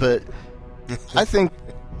that, but I think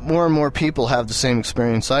more and more people have the same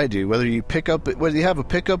experience I do. Whether you have a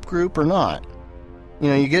pickup group or not, you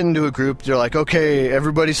know, you get into a group, they're like, okay,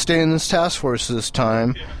 everybody stay in this task force this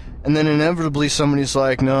time, and then inevitably somebody's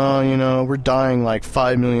like, no, you know, we're dying like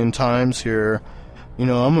 5 million times here. You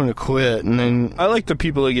know, I'm gonna quit, and then I like the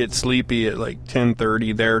people that get sleepy at like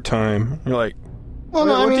 10:30 their time. You're like, well,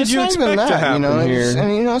 no, what I mean, did it's you not even expect to that, happen you know, here?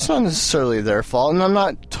 and you know, it's not necessarily their fault, and I'm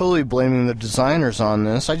not totally blaming the designers on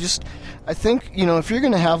this. I think, you know, if you're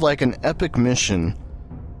gonna have like an epic mission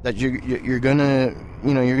that you're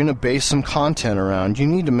gonna base some content around, you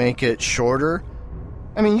need to make it shorter.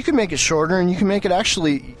 I mean, you can make it shorter, and you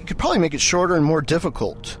could probably make it shorter and more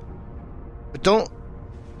difficult, but don't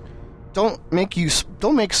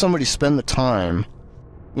make somebody spend the time,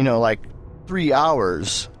 you know, like 3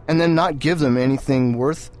 hours, and then not give them anything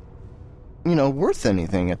worth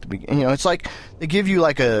anything at the beginning. You know, it's like they give you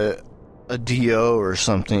like a DO or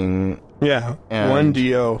something. yeah, And- one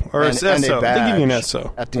DO or and a SO. a They give you an badge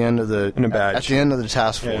SO. at the end of the And a badge. at the end of the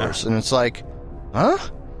task Yeah. force, and it's like, huh?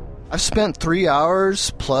 I've spent 3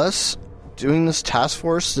 hours plus doing this task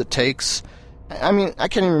force that takes. I mean, I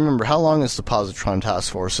can't even remember how long is the positron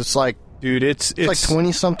task force. It's like Dude, it's like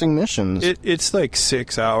 20 something missions. it's like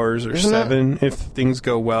 6 hours or Isn't it? 7 if things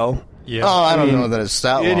go well. Yeah. Oh, I don't mean, know that it's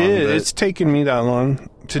that It long. is. but- It's taken me that long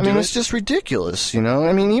to I do mean, it. it's just ridiculous, you know?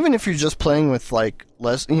 I mean, even if you're just playing with, like,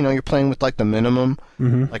 less, you know, you're playing with, like, the minimum,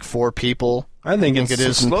 like 4 people. I think think it's it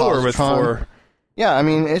is in slower with positron. 4. Yeah, I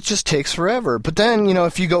mean, it just takes forever. But then, you know,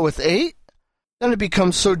 if you go with 8, then it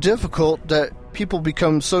becomes so difficult that people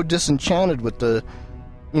become so disenchanted with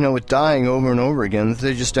with dying over and over again that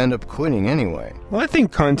they just end up quitting anyway. Well, I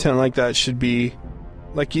think content like that should be,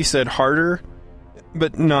 like you said, harder,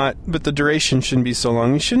 but the duration shouldn't be so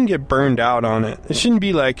long. You shouldn't get burned out on it. It shouldn't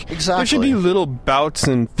be like, Exactly. there should be little bouts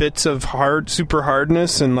and fits of super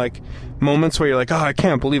hardness and like moments where you're like, oh, I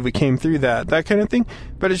can't believe we came through that kind of thing.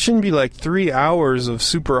 But it shouldn't be like 3 hours of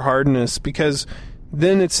super hardness, because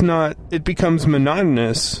then it becomes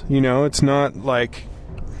monotonous, you know? It's not like,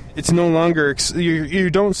 it's no longer, you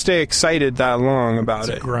don't stay excited that long about It's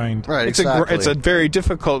it. a grind. Right, It's exactly. it's a very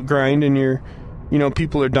difficult grind, and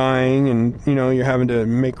people are dying, and you're having to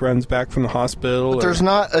make runs back from the hospital. But there's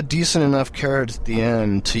not a decent enough carrot at the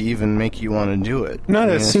end to even make you want to do it. not I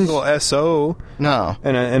mean, a it's- single SO No.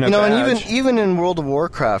 and a You know, badge. and even in World of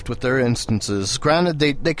Warcraft with their instances, granted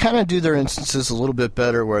they kind of do their instances a little bit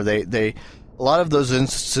better, where they a lot of those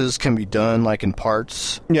instances can be done like in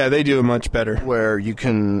parts, Yeah, they do it much better, where you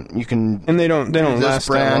can and they don't this last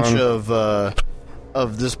branch that long.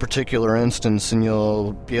 of this particular instance, and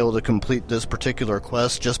you'll be able to complete this particular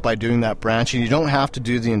quest just by doing that branch, and you don't have to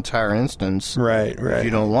do the entire instance Right. if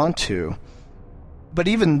you don't want to. But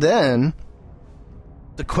even then,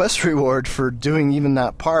 the quest reward for doing even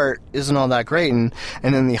that part isn't all that great, and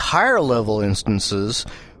in the higher level instances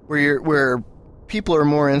where people are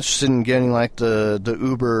more interested in getting like the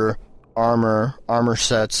Uber armor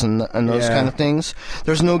sets and those Yeah. kind of things,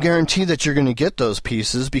 there's no guarantee that you're going to get those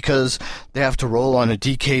pieces because they have to roll on a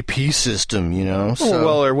DKP system, you know. So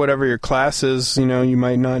Well, or whatever your class is, you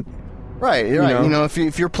might not. right, you're right. know? You know,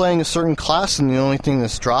 if you're playing a certain class and the only thing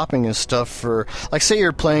that's dropping is stuff for, like, say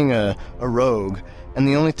you're playing a rogue, and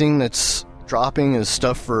the only thing that's dropping is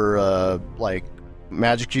stuff for like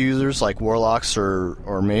magic users, like warlocks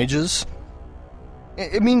or mages.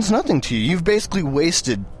 It means nothing to you. You've basically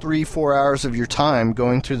wasted 3-4 hours of your time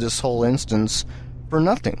going through this whole instance for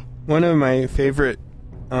nothing. One of my favorite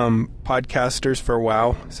podcasters for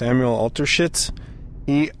WoW, Samuel Alterschitz,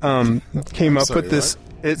 he came up Sorry, with this.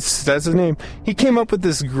 That's his name. He came up with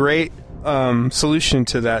this great solution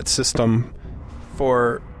to that system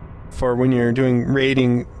for when you're doing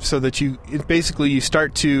raiding, so that you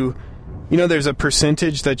start to, there's a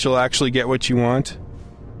percentage that you'll actually get what you want,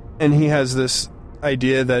 and he has this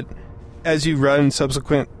idea that as you run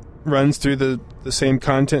subsequent runs through the same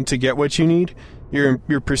content to get what you need, your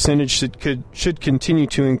percentage should continue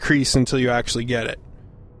to increase until you actually get it.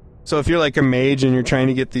 So if you're like a mage and you're trying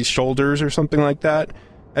to get these shoulders or something like that,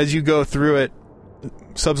 as you go through it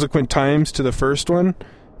subsequent times to the first one,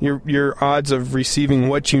 your odds of receiving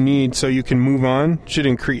what you need so you can move on should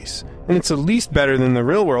increase. And it's at least better than the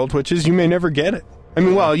real world, which is you may never get it. I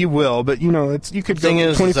mean, well, you will, but you could The thing go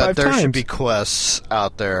is 25 that there times. should be quests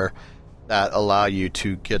out there that allow you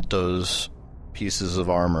to get those pieces of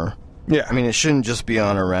armor. Yeah. I mean, it shouldn't just be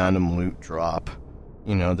on a random loot drop,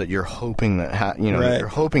 that you're hoping that Right. you're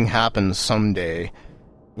hoping happens someday.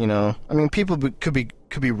 I mean, people could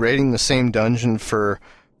be raiding the same dungeon for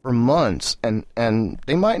months, and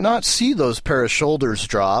they might not see those pair of shoulders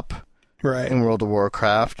drop Right. in World of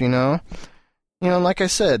Warcraft. Like I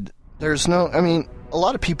said, there's no. I mean, a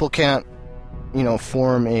lot of people can't,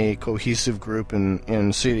 form a cohesive group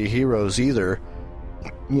in City of Heroes either.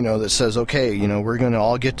 That says, okay, we're going to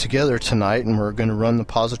all get together tonight and we're going to run the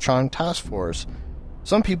Positron Task Force.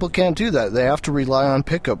 Some people can't do that. They have to rely on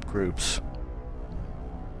pickup groups.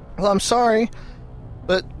 Well, I'm sorry,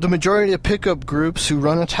 but the majority of pickup groups who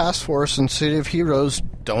run a task force in City of Heroes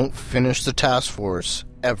don't finish the task force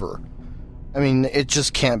ever. I mean, it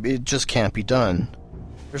just can't be done.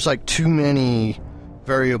 There's like too many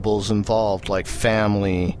variables involved, like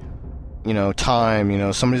family,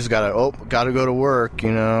 time, somebody's gotta go to work,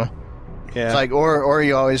 Yeah. It's like, or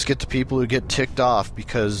you always get the people who get ticked off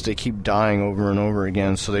because they keep dying over and over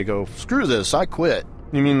again, so they go, screw this, I quit.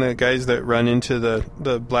 You mean the guys that run into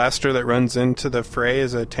the blaster that runs into the fray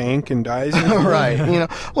as a tank and dies? Right.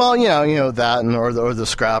 That, and or the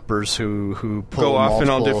scrappers who pull Go off in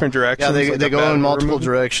all multiple- different directions. Yeah, like they a go bad in horror multiple movie?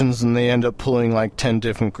 directions, and they end up pulling like 10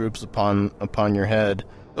 different groups upon your head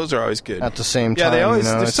Those are always good. at the same Yeah, time. they always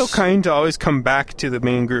it's they're so kind to always come back to the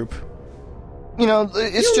main group.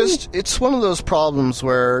 It's one of those problems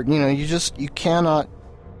where you cannot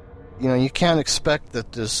expect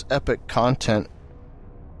that this epic content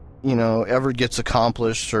ever gets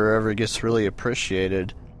accomplished or ever gets really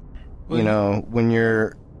appreciated. When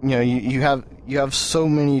you're you have so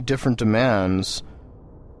many different demands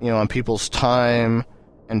on people's time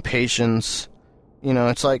and patience.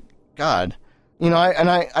 It's like, God,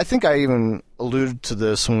 I think I even alluded to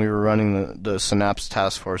this when we were running the Synapse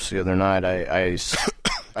Task Force the other night. I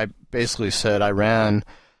basically said I ran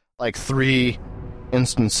like 3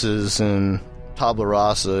 instances in Tabla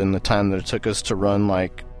Rasa in the time that it took us to run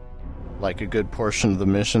like a good portion of the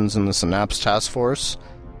missions in the Synapse Task Force.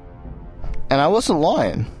 And I wasn't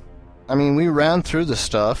lying. I mean, we ran through the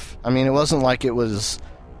stuff. I mean, it wasn't like it was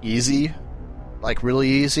easy, like really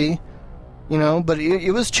easy, but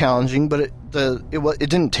it was challenging, but it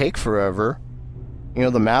didn't take forever.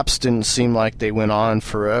 The maps didn't seem like they went on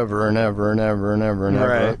forever and ever and ever and ever and ever.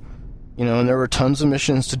 Right. And there were tons of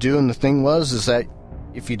missions to do, and the thing is that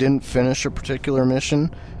if you didn't finish a particular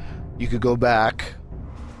mission, you could go back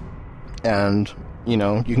and, you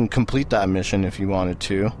can complete that mission if you wanted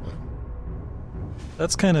to.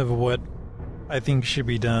 That's kind of what I think should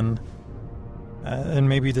be done. And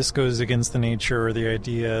maybe this goes against the nature or the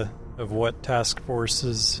idea of what task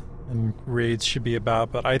forces and raids should be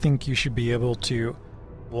about, but I think you should be able to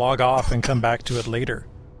log off and come back to it later.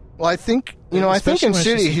 Well, I think, I think Especially in when it's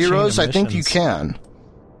City just of a chain Heroes, of I think you missions. can.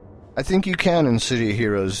 I think you can in City of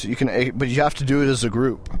Heroes. You can, but you have to do it as a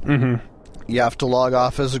group. Mm-hmm. You have to log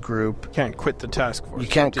off as a group. Can't quit the task force. You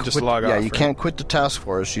can't to quit, just log off. Yeah, you right? can't quit the task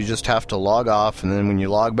force. You just have to log off, and then when you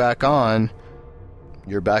log back on,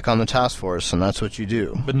 you're back on the task force, and that's what you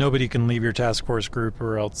do. But nobody can leave your task force group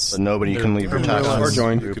or else... But nobody can leave your they're- task Or force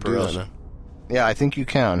join. You group could or do else. that. Yeah, I think you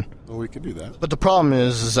can. Well, we could do that. But the problem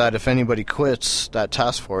is that if anybody quits that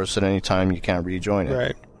task force at any time, you can't rejoin it.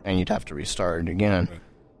 Right. And you'd have to restart it again. Right.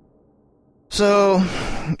 So,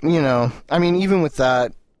 I mean, even with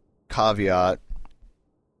that caveat,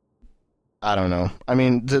 I don't know. I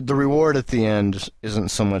mean, the reward at the end isn't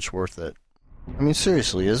so much worth it. I mean,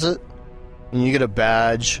 seriously, is it? And you get a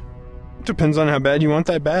badge. Depends on how bad you want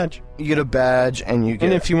that badge. You get a badge, and you get...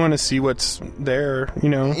 And if you want to see what's there,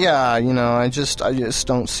 Yeah, I just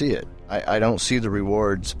don't see it. I don't see the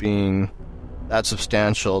rewards being that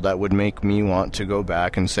substantial that would make me want to go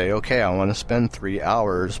back and say, okay, I want to spend 3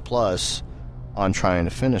 hours plus on trying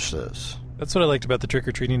to finish this. That's what I liked about the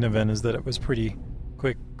trick-or-treating event, is that it was pretty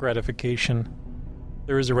quick gratification.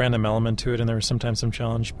 There was a random element to it, and there was sometimes some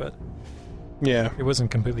challenge, but yeah. it wasn't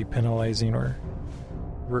completely penalizing or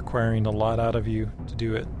requiring a lot out of you to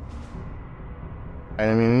do it.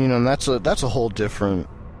 I mean, that's a whole different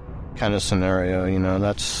kind of scenario.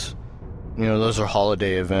 That's, those are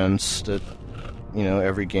holiday events that,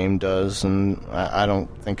 every game does, and I don't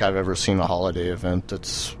think I've ever seen a holiday event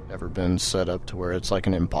that's ever been set up to where it's like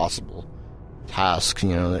an impossible task.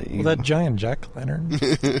 That you. Well, that giant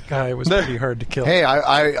jack-o'-lantern guy was pretty hard to kill. Hey,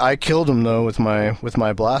 I killed him though with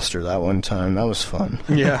my blaster that one time. That was fun.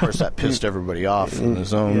 Yeah. Of course, that pissed everybody off in the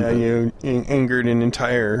zone. Yeah, but you angered an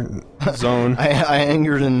entire zone. I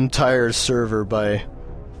angered an entire server by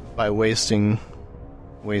wasting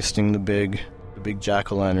the big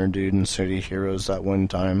jack-o'-lantern dude in City Heroes that one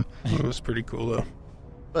time. It was pretty cool though.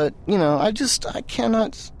 But I just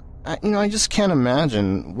can't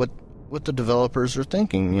imagine what the developers are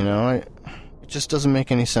thinking. It just doesn't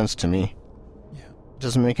make any sense to me. Yeah. It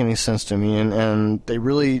doesn't make any sense to me, and they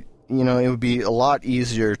really, it would be a lot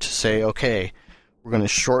easier to say, okay, we're going to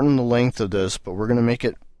shorten the length of this, but we're going to make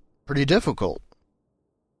it pretty difficult.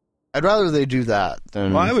 I'd rather they do that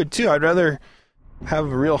than... Well, I would too. I'd rather have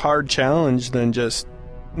a real hard challenge than just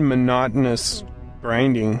monotonous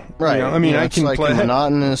grinding. Right. I mean, I it's can like play...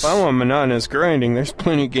 monotonous... If I want monotonous grinding, there's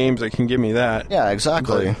plenty of games that can give me that. Yeah,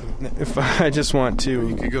 exactly. If I just want to...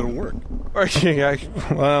 You could go to work.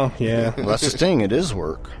 Well, yeah. Well, that's the thing. It is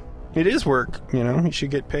work. It is work, you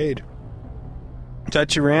should get paid. Is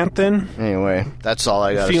that your rant, then? Anyway, that's all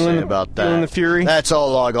I got to say about that. Feeling the fury? That's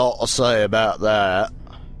all I got to say about that.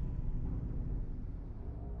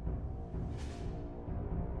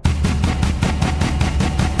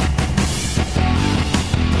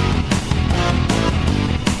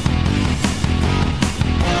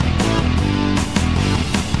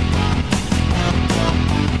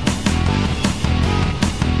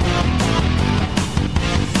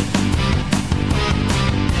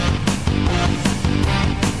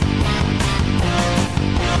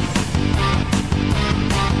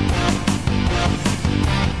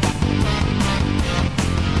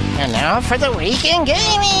 And now for the weekend gaming!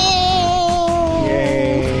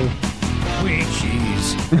 Yay.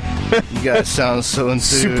 Jeez. You guys sound so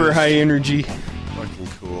enthused. Super high energy. Fucking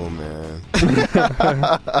cool, man.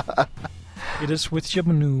 It is with your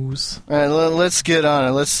news. All right, let's get on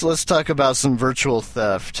it. Let's talk about some virtual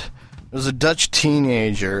theft. There's a Dutch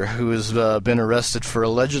teenager who has been arrested for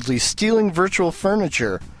allegedly stealing virtual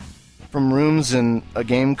furniture from rooms in a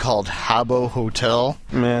game called Habbo Hotel,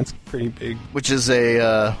 Man, it's pretty big. which is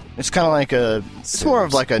it's kind of like it's more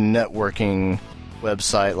of like a networking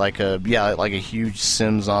website, like a huge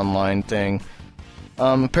Sims Online thing.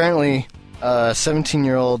 Apparently, a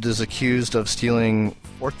 17-year-old is accused of stealing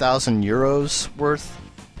 4,000 euros worth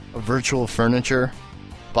of virtual furniture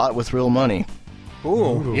bought with real money.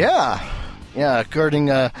 Cool. Yeah, according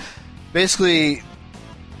basically,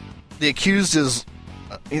 the accused is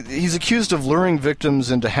he's accused of luring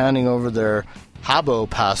victims into handing over their Habbo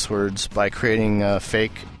passwords by creating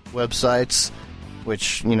fake websites,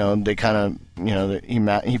 which they kind of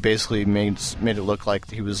he basically made it look like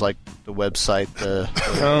he was like the website, the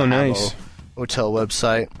Oh, nice. Habbo Hotel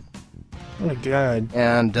website, Oh, my God.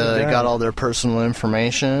 and Oh, God. got all their personal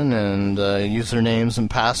information and usernames and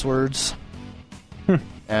passwords.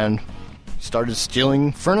 And started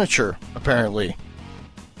stealing furniture, apparently.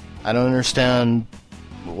 I don't understand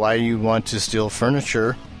why you want to steal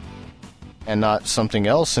furniture and not something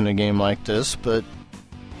else in a game like this, but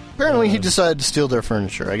apparently he decided to steal their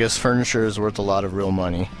furniture. I guess furniture is worth a lot of real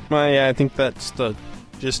money. Well, yeah, I think that's the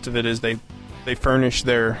gist of it, is they furnish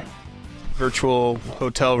their virtual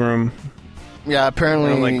hotel room, Yeah,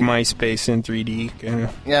 apparently like MySpace in 3D. Kind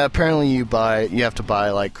of. Yeah, apparently you have to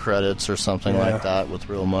buy like credits or something Yeah. like that with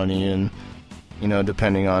real money, and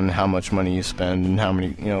depending on how much money you spend and how many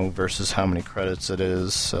versus how many credits it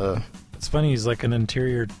is. It's funny, he's like an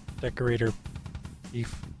interior decorator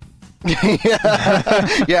thief.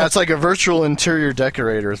 Yeah, it's like a virtual interior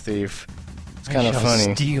decorator thief. It's kind of I shall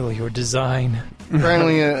funny. steal your design.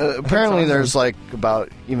 Apparently there's like I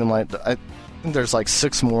think there's like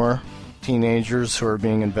 6 more teenagers who are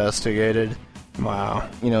being investigated. Wow.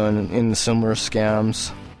 In similar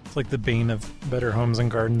scams. It's like the bane of Better Homes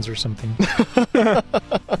and Gardens or something.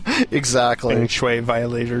 Exactly. Feng Shui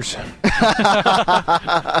violators. You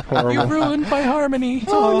Horrible. ruined my harmony.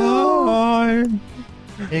 Oh, no.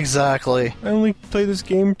 Exactly. I only play this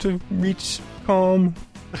game to reach calm.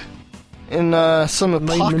 In some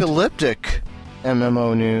apocalyptic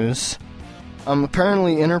MMO news,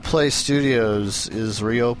 apparently Interplay Studios is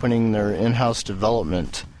reopening their in-house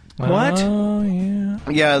development. What? Oh, yeah.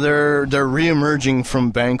 Yeah, they're reemerging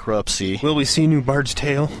from bankruptcy. Will we see new Bard's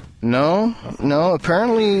Tale? No.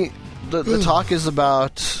 Apparently, the talk is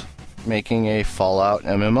about making a Fallout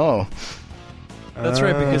MMO. That's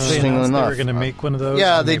right, because they Interesting announced they were enough. going to make one of those.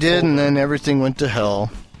 Yeah, and they did, pulled and it. then everything went to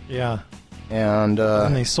hell. Yeah. And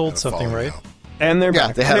And they sold something, Falling right? out. And they're Yeah,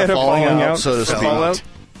 back. they had a falling out, so to speak. Fallout.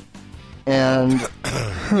 And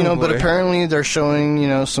but boy. apparently they're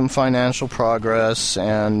showing some financial progress,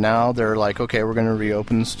 and now they're like, okay, we're going to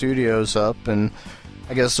reopen the studios up, and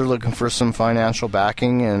I guess they're looking for some financial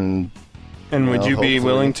backing. And And would Well, you be hopefully.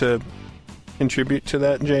 willing to contribute to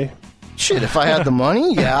that, Jay? shit, if I had the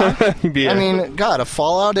money, yeah. You'd be I a mean, God, a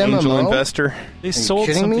Fallout angel MMO. investor. They sold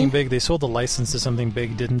kidding something me? big. They sold a license to something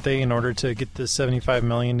big, didn't they, in order to get the $75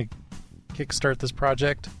 million to kickstart this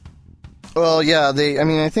project? Well, yeah,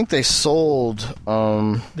 I think they sold.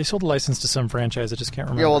 They sold a license to some franchise. I just can't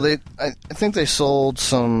remember. Yeah, well, I think they sold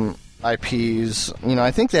some IPs.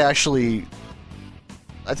 I think they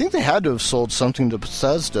had to have sold something to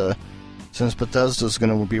Bethesda, since Bethesda's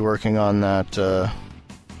going to be working on that.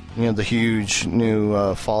 The huge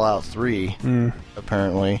new Fallout 3,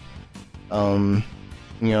 apparently.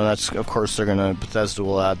 That's, of course, Bethesda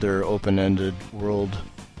will add their open-ended world,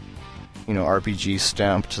 RPG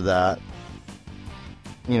stamp to that.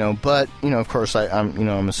 But, of course,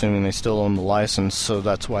 I'm assuming they still own the license, so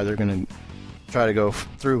that's why they're going to try to go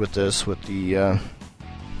through with this, with the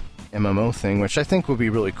MMO thing, which I think would be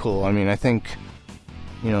really cool. I think,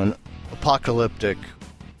 an apocalyptic,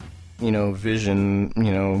 vision,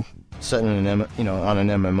 set in on an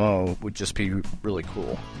MMO would just be really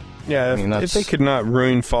cool. Yeah, if they could not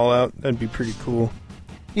ruin Fallout, that'd be pretty cool.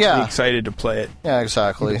 Yeah. Be excited to play it. Yeah,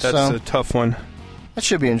 exactly. That's a tough one. That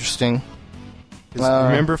should be interesting.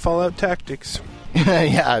 Remember Fallout Tactics?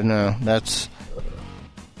 Yeah, no, that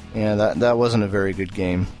wasn't a very good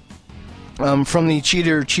game. From the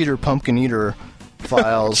Cheater Pumpkin Eater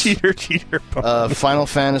files, Cheater Pumpkin. Final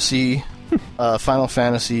Fantasy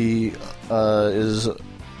is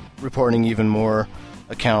reporting even more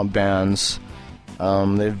account bans.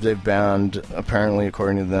 They've banned, apparently,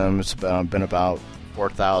 according to them, it's been about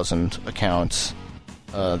 4,000 accounts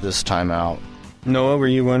this time out. Noah, were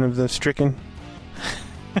you one of the stricken?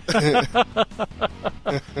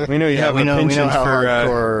 We know you have a penchant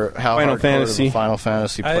for Final Fantasy. Final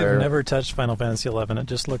Fantasy player. I've never touched Final Fantasy 11. It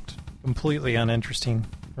just looked completely uninteresting.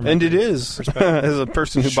 And it is, as a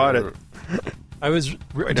person who bought it. I was.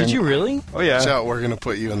 Did you really? Oh yeah. Watch out, we're gonna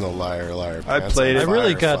put you in the liar. I played it. I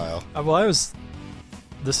really got. Well, I was.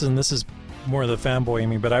 This is more of the fanboy in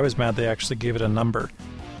me, but I was mad they actually gave it a number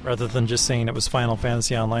rather than just saying it was Final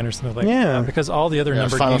Fantasy Online or something like that. Because all the other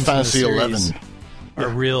numbered Final games Fantasy in the 11 series are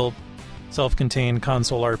real self-contained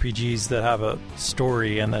console RPGs that have a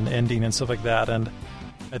story and an ending and stuff like that. And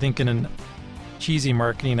I think in a cheesy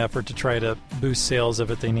marketing effort to try to boost sales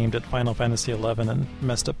of it, they named it Final Fantasy 11 and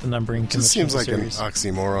messed up the numbering. It just seems like an series.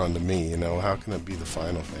 oxymoron to me. How can it be the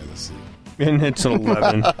Final Fantasy? And it's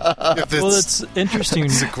 11. Well, it's interesting.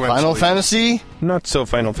 Final Fantasy? Not so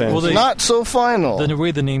Final Fantasy. Well, not so final. The way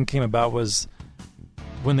the name came about was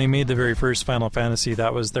when they made the very first Final Fantasy,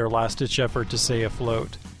 that was their last-ditch effort to stay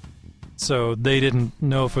afloat. So they didn't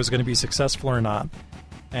know if it was going to be successful or not.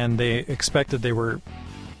 And they expected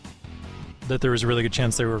that there was a really good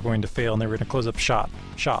chance they were going to fail and they were going to close up shop.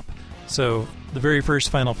 So the very first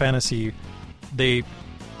Final Fantasy, they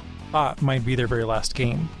thought might be their very last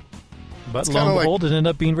game. But lo and behold, it ended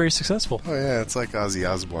up being very successful. Oh yeah, it's like Ozzy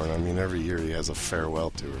Osbourne. Every year he has a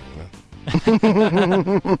farewell tour.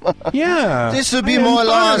 Yeah. This will be my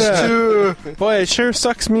last tour. Boy, it sure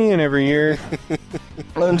sucks me in every year.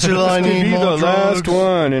 Until I need more the drugs. last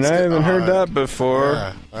one, and I haven't heard that before.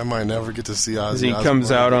 Yeah, I might never get to see Ozzy As he Osbourne.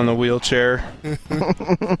 comes out on the wheelchair,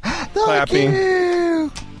 clapping.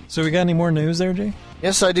 You. So we got any more news there, Jay?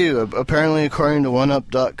 Yes, I do. Apparently, according to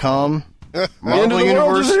OneUp.com, Marvel the world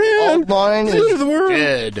Universe is in. Online The end is of the world.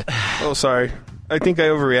 dead. Oh, sorry. I think I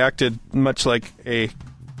overreacted, much like a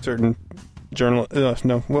certain journal. What's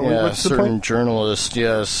the certain point? journalist,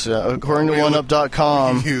 yes. According to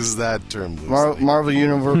OneUp.com, Use that term loosely.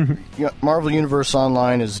 Marvel Universe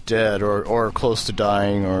Online is dead or close to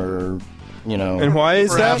dying or, And why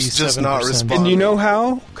is Perhaps that? just not 7%. responding. And you know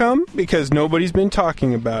how come? Because nobody's been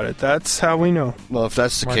talking about it. That's how we know. Well, if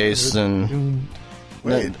that's the case, then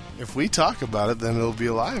Wait, if we talk about it, then it'll be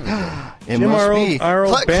alive again. it Jim, must our be.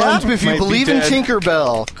 old band Clap if you might be believe in dead.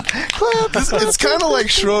 Tinkerbell. Clap. It's kind of like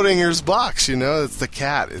Schrodinger's box, It's the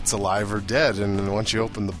cat. It's alive or dead, and then once you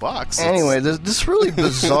open the box... Anyway, this really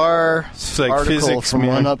bizarre It's like article physics, from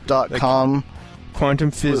man. OneUp.com Quantum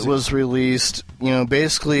physics. was released,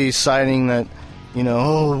 basically citing that,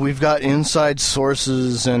 we've got inside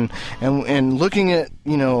sources and looking at,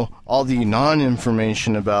 all the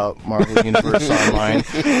non-information about Marvel Universe Online,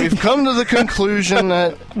 we've come to the conclusion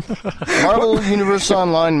that Marvel Universe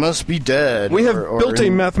Online must be dead. We have or built a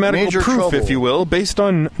in mathematical major proof, trouble. if you will, based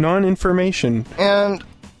on non-information. And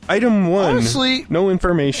Item 1, honestly, no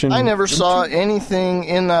information. I never saw anything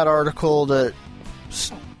in that article that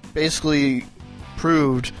basically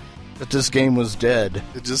proved that this game was dead.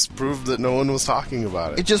 It just proved that no one was talking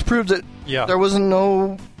about It it. just proved that Yeah. there wasn't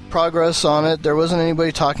no progress on it. There wasn't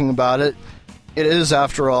anybody talking about it. It is,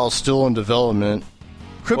 after all, still in development.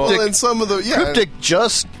 Well, and some of the... Yeah, Cryptic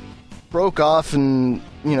just broke off and,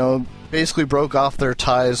 basically broke off their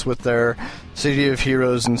ties with their City of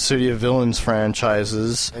Heroes and City of Villains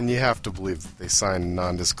franchises. And you have to believe that they signed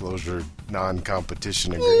non-disclosure,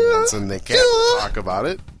 non-competition agreements, and they can't talk about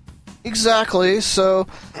it. Exactly. So,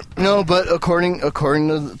 no, but according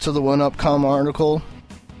to the One Upcom article,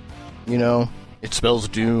 it spells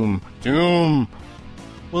doom. Doom.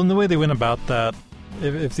 Well, and the way they went about that,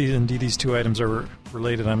 if indeed these two items are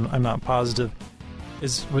related, I'm not positive,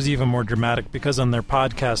 was even more dramatic, because on their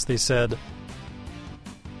podcast they said,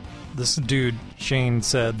 this dude, Shane,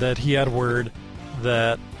 said that he had word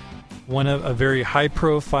that a very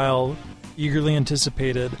high-profile, eagerly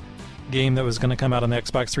anticipated game that was going to come out on the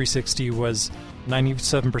Xbox 360 was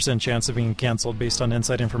 97% chance of being canceled based on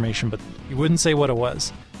inside information, but he wouldn't say what it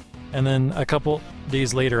was. And then a couple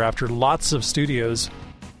days later, after lots of studios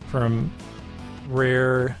from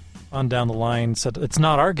Rare on down the line said, it's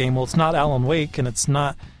not our game, well, it's not Alan Wake, and it's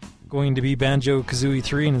not going to be Banjo-Kazooie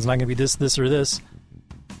 3, and it's not going to be this, or this.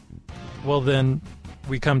 Well, then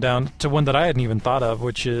we come down to one that I hadn't even thought of,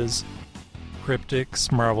 which is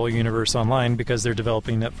Cryptic's Marvel Universe Online, because they're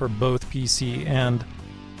developing it for both PC and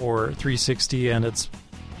or 360, and it's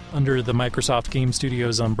under the Microsoft Game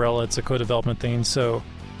Studios umbrella. It's a co-development thing, so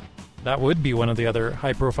that would be one of the other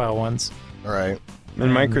high-profile ones. All right.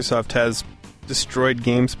 And Microsoft has destroyed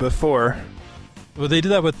games before. Well, they did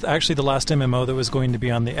that with actually the last MMO that was going to be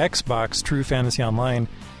on the Xbox, True Fantasy Online.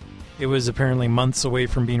 It was apparently months away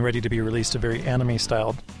from being ready to be released, a very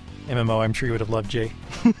anime-styled MMO. I'm sure you would have loved, Jay.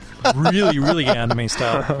 Really, really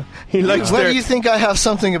anime-styled. He likes What do you think I have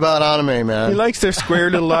something about anime, man? He likes their square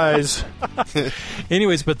little eyes.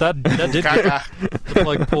 Anyways, but that did get the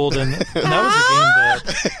plug pulled, and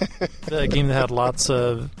that was a game that had lots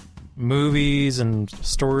of movies and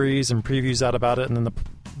stories and previews out about it, and then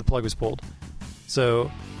the plug was pulled.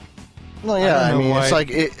 So, Well, yeah, I I don't know mean, why- it's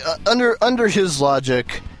like under his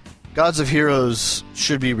logic, Gods of Heroes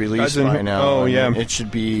should be released by now. Oh, and yeah. it should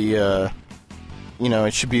be,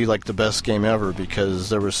 it should be like the best game ever, because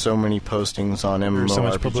there were so many postings on was so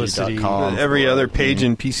much publicity. MMORPG.com. Every other page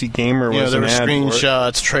in PC Gamer was there an were ad for it.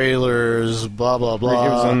 screenshots, trailers, blah blah blah. It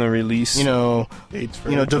was on the release. Dates for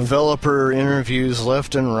everything. Developer interviews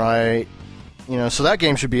left and right. So that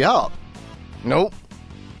game should be out. Nope,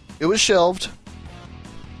 it was shelved.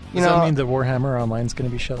 does that mean the Warhammer Online's going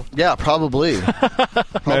to be shelved? Yeah, probably.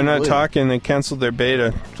 They're not talking. They canceled their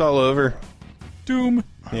beta. It's all over. Doom.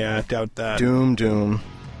 Yeah, I doubt that. Doom.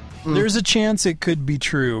 There's a chance it could be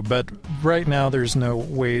true, but right now there's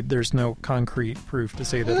no concrete proof to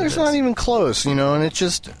say that There's it not is. even close, and it's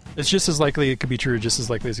just It's just as likely it could be true, just as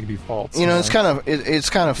likely as it could be false. it's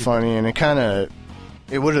kind of funny, and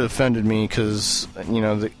it would have offended me because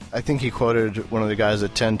I think he quoted one of the guys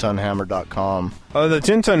at 10tonhammer.com. Oh, the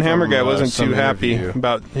 10-ton Hammer guy wasn't some too happy interview.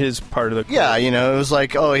 about his part of the... Yeah, it was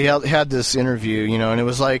like, oh, he had this interview, and it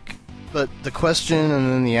was like, but the question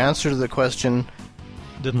and then the answer to the question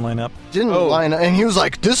didn't line up. didn't line up, and he was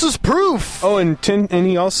like, this is proof. Oh, and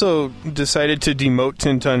he also decided to demote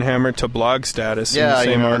 10-ton Hammer to blog status in the Yeah,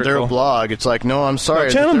 same article. they're a blog. It's like, no, I'm sorry.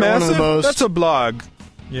 No, Channel they're one of Massive, the most. that's a blog.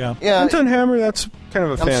 Yeah. Yeah, 10-ton Hammer, that's kind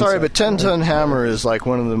of a fan I'm sorry, site. but 10-ton Hammer is like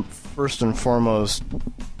one of the first and foremost,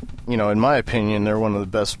 in my opinion, they're one of the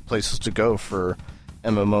best places to go for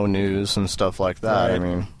MMO news and stuff like that. Right. I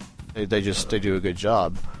mean, they do a good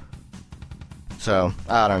job. So,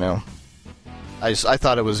 I don't know. I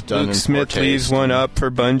thought it was done Luke in Smith poor leaves taste. one up for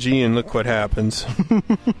Bungie, and look what happens.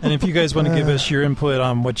 And if you guys want to give us your input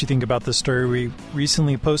on what you think about this story, we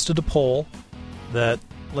recently posted a poll that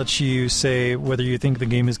lets you say whether you think the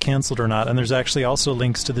game is canceled or not. And there's actually also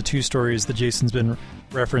links to the two stories that Jason's been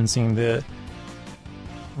referencing, the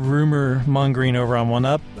rumor mongering over on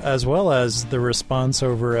 1UP, as well as the response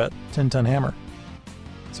over at 10-Ton Hammer.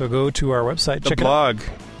 So go to our website, The check it out. blog,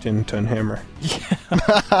 10-ton Hammer.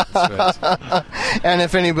 And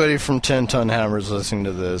if anybody from 10-ton Hammer is listening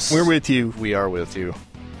to this, We're with you. we are with you.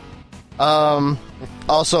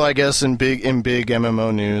 Also, I guess in big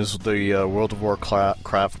MMO news, the World of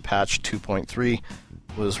Warcraft patch 2.3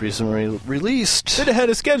 was recently released. Bit ahead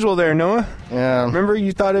of schedule there, Noah. Yeah. Remember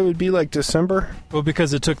you thought it would be like December? Well,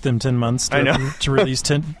 because it took them 10 months I know. to release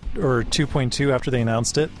 10 or 2.2 after they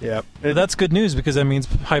announced it. Yep. But that's good news, because that means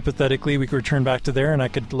hypothetically we could return back to there and I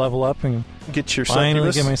could level up and Get your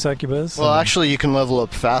finally succubus. get my succubus. Well, and- actually, you can level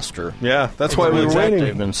up faster. Yeah, that's why we were Exactly, waiting.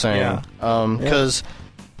 They've been saying. Yeah. Because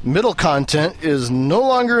middle content is no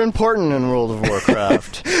longer important in World of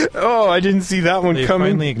Warcraft. Oh, I didn't see that one they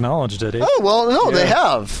coming. finally acknowledged it. Oh, well, no, Yeah. they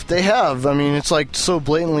have. They have. I mean, it's like so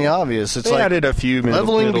blatantly obvious. It's They like added a few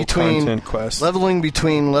middle content quests. leveling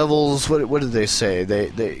between levels. What did they say?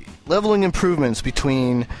 They leveling improvements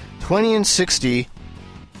between 20 and 60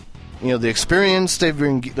 the experience they're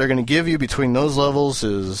going to give you between those levels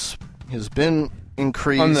has been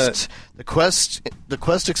increased. The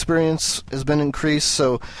quest experience has been increased.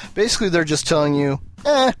 So basically, they're just telling you,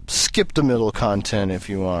 skip the middle content if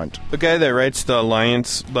you want. The guy that writes the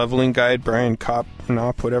Alliance leveling guide, Brian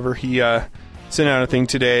Knopp, whatever, he sent out a thing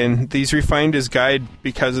today, and he's refined his guide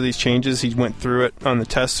because of these changes. He went through it on the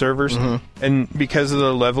test servers, and because of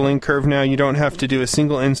the leveling curve now, you don't have to do a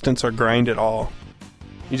single instance or grind at all.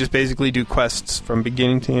 You just basically do quests from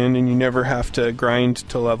beginning to end, and you never have to grind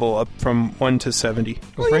to level up from 1 to 70.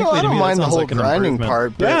 Well, frankly, I to don't me, mind that the sounds whole like an grinding improvement.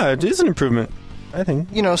 part, but Yeah, it is an improvement, I think.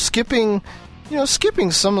 skipping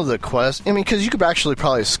some of the quests. I mean, because you could actually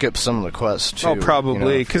probably skip some of the quests too. Oh,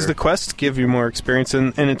 probably, because the quests give you more experience,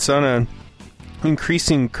 and it's on a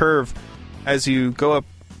increasing curve as you go up.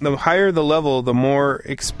 The higher the level, the more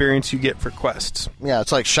experience you get for quests. Yeah,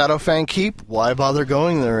 it's like Shadowfang Keep. Why bother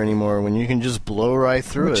going there anymore when you can just blow right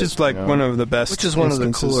through it? Which is like one of the best. Which is one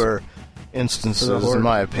instances. of the cooler instances, in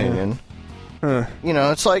my opinion. Huh.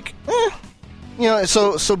 It's like,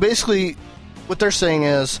 so basically, what they're saying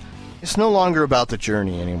is, it's no longer about the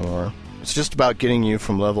journey anymore. It's just about getting you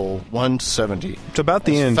from level 1 to 70. It's about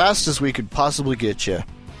the as end. fast as we could possibly get you.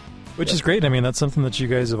 Which is great. I mean, that's something that you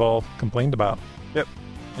guys have all complained about. Yep.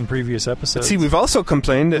 In previous episodes. See, we've also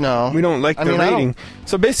complained that No. we don't like I the mean, I rating.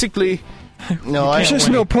 So basically, No, there's just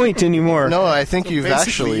no point anymore. No, I think you've Basically,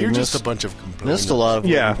 actually you're missed just a bunch of complainers. missed a lot of what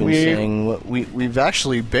Yeah, we've been we- saying. We've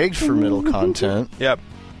actually begged for middle content. Yep.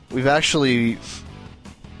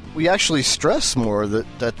 We actually stress more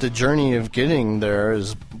that the journey of getting there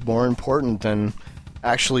is more important than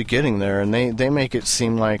actually getting there, and they make it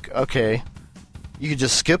seem like, okay, you could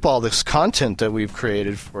just skip all this content that we've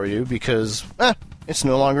created for you because it's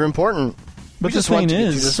no longer important. But We the just want thing to get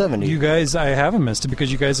you to is, 70. you guys, I haven't missed it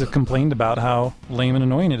because you guys have complained about how lame and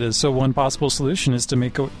annoying it is. So one possible solution is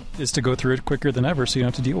to go through it quicker than ever, so you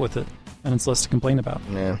don't have to deal with it, and it's less to complain about.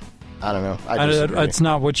 Yeah, I don't know. I disagree. It's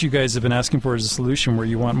not what you guys have been asking for as a solution, where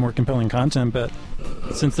you want more compelling content. But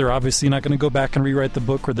since they're obviously not going to go back and rewrite the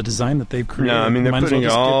book or the design that they've created, No, I mean, they're might as putting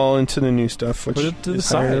well it just all into the new stuff, which put it to the is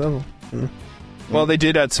higher side. level. Yeah. Well, they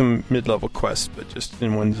did add some mid-level quests, but just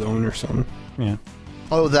in one zone or something. Yeah.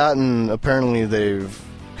 Oh, that, and apparently they've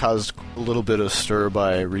caused a little bit of stir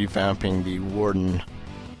by revamping the warden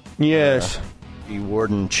Yes.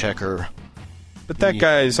 checker. But that the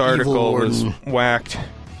guy's evil article was warden. whacked.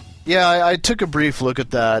 Yeah, I took a brief look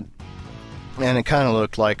at that, and it kind of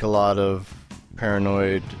looked like a lot of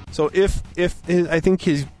paranoid. So I think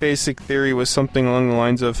his basic theory was something along the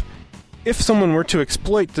lines of, if someone were to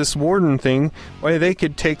exploit this warden thing, why they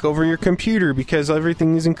could take over your computer because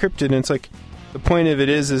everything is encrypted. And it's like, the point of it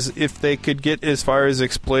is if they could get as far as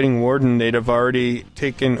exploiting warden, they'd have already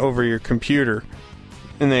taken over your computer,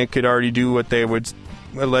 and they could already do what they would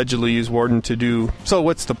allegedly use warden to do. So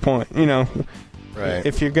what's the point? Right.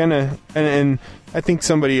 If you're gonna, and I think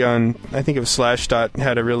somebody on, I think it was Slashdot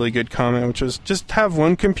had a really good comment, which was just have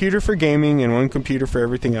one computer for gaming and one computer for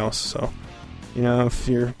everything else. So, if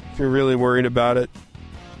you're really worried about it,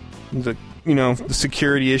 the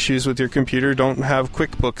security issues with your computer, don't have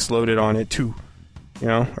QuickBooks loaded on it too,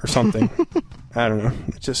 or something. I don't know.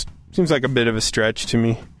 It just seems like a bit of a stretch to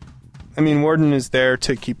me. I mean, Warden is there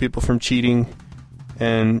to keep people from cheating,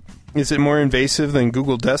 and is it more invasive than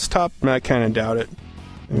Google Desktop? I kind of doubt it.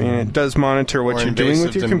 I mean, it does monitor what More you're doing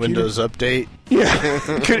with invasive your than computer. Windows Update. Yeah.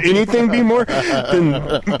 Could anything be more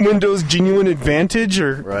than Windows Genuine Advantage,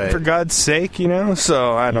 or Right. for God's sake,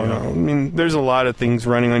 So, I don't know. I mean, there's a lot of things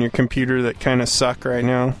running on your computer that kind of suck right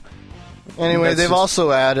now. Anyway, That's they've just-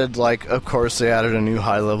 also added, of course, they added a new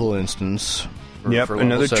high-level instance. For level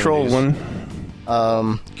Another 70s. troll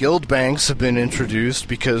one. Guild banks have been introduced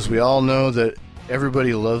because we all know that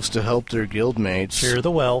everybody loves to help their guild mates. Share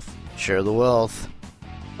the wealth. Share the wealth.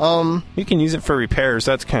 You can use it for repairs.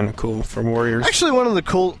 That's kind of cool for warriors. Actually, one of the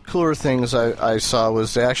cooler things I saw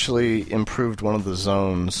was they actually improved one of the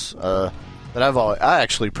zones that I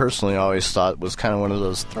actually personally always thought was kind of one of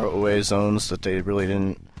those throwaway zones that they really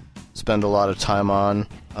didn't spend a lot of time on.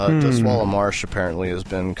 Duswalla Marsh apparently has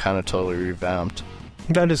been kind of totally revamped.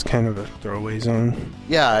 That is kind of a throwaway zone.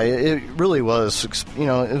 Yeah, it really was. It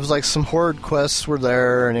was like some horde quests were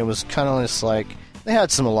there, and it was kind of just like they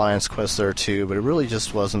had some alliance quests there too, but it really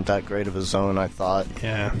just wasn't that great of a zone. I thought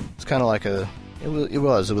Yeah. it's kind of like it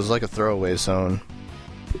was like a throwaway zone.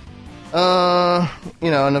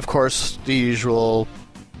 And of course the usual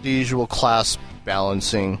class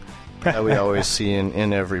balancing that we always see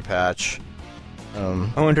in every patch.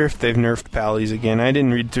 I wonder if they've nerfed Pallies again. I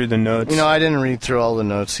didn't read through the notes. I didn't read through all the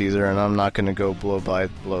notes either, and I'm not going to go blow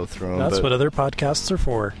through them. That's what other podcasts are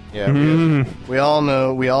for. Yeah, we all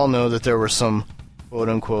know that there was some quote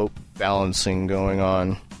unquote balancing going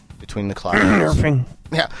on between the classes. Nerfing.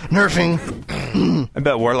 Yeah, nerfing. I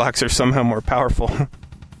bet Warlocks are somehow more powerful.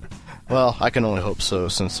 Well, I can only hope so,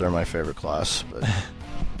 since they're my favorite class. But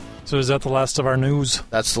So is that the last of our news?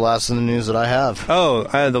 that's the last of the news that I have. Oh,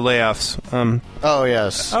 I had the layoffs. Oh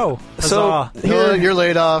yes. Oh, So huzzah. You're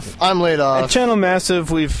laid off. I'm laid At off. Channel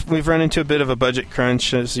Massive, we've run into a bit of a budget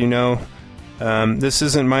crunch, as you know. This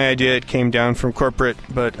isn't my idea; it came down from corporate.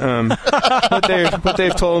 But what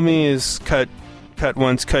they've told me is cut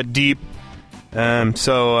once, cut deep. Jason,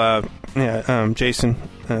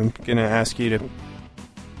 I'm gonna ask you to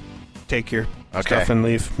take your stuff and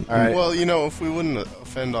leave. All right. Well, if we wouldn't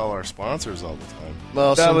offend all our sponsors all the time.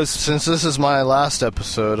 Well, That since this is my last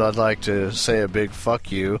episode, I'd like to say a big fuck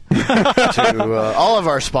you to all of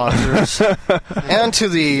our sponsors and to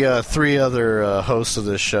the 3 other hosts of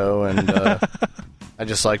this show. And I'd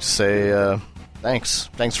just like to say thanks.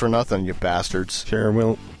 Thanks for nothing, you bastards. Sure,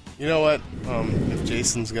 we'll. You know what? If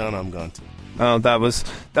Jason's gone, I'm gone too. Oh, that was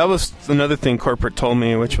another thing corporate told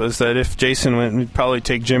me, which was that if Jason went, we'd probably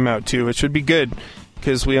take Jim out too, which would be good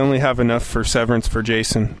because we only have enough for severance for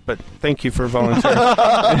Jason. But thank you for volunteering.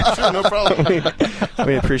 Sure, no problem.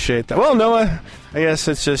 we appreciate that. Well, Noah, I guess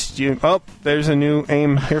it's just you. Oh, there's a new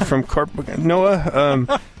aim here from corporate.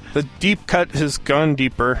 Noah, the deep cut has gone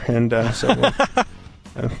deeper, and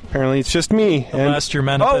apparently it's just me. Unless your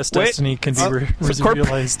manifest wait. destiny can be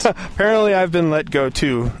realized. Apparently I've been let go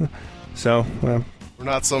too. So, We're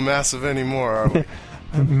not so massive anymore, are we?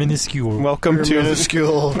 Minuscule. welcome You're to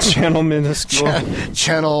minuscule. Channel Minuscule.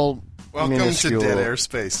 Channel. Welcome minuscule. to Dead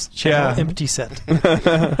Airspace. Channel Yeah. empty set.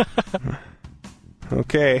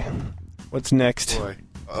 Okay, what's next? Boy,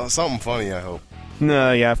 something funny, I hope.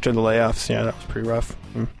 No, yeah, after the layoffs, yeah, that was pretty rough.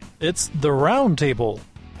 It's the round table.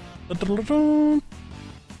 Da-da-da-da.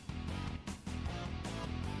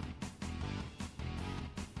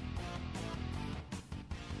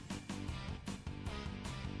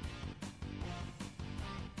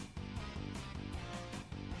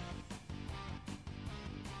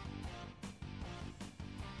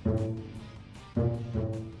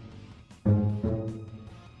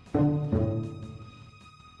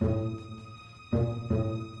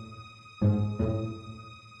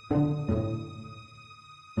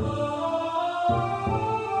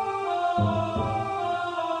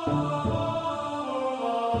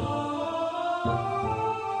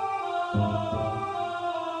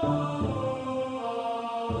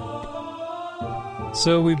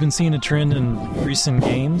 So we've been seeing a trend in recent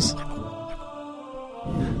games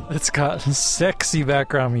that's got sexy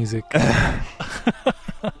background music.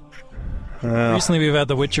 Recently we've had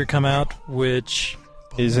The Witcher come out, which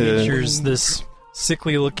features this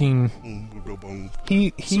sickly-looking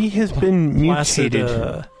He has been placid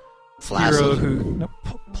mutated. hero who... No,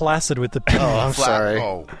 placid with the... Oh, I'm sorry.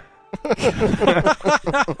 Oh,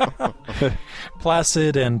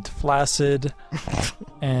 placid and flaccid.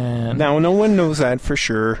 And... Now, no one knows that for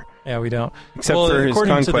sure. Yeah, we don't. Except for his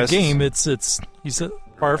according conquests. to the game, he's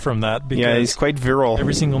far from that because Yeah, he's quite virile.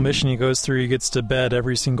 every single mission he goes through, he gets to bed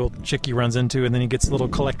every single chick he runs into, and then he gets a little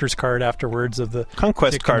collector's card afterwards of the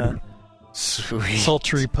Conquest chick in card. a Sweet.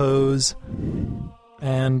 sultry pose.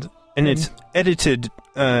 And And it's edited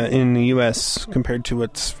in the US compared to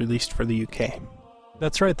what's released for the UK.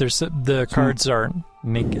 that's right. The cards are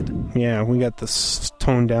naked Yeah, we got the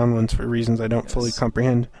toned down ones for reasons I don't fully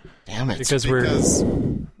comprehend. Damn it. because because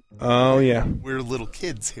Oh, yeah. we're little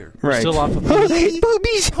kids here. we're Right. still off of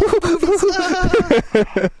Boobies!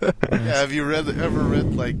 Yeah, have you ever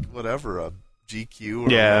read like whatever a GQ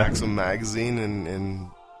or Yeah. a Maxim magazine in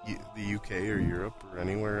the UK or Europe or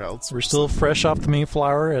anywhere else? We're still fresh off the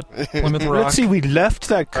Mayflower at Plymouth Rock. Let's see, we left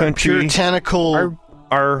that Our country. puritanical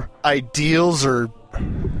Our ideals are...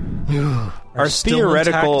 our still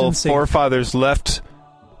theoretical intact and safe. forefathers left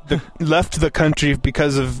the country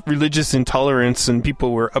because of religious intolerance and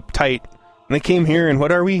people were uptight. And they came here, and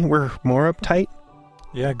what are we? We're more uptight?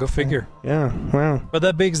 Yeah, go figure. Yeah, wow. But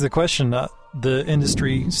that begs the question, the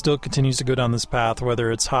industry still continues to go down this path,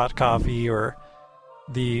 whether it's hot coffee or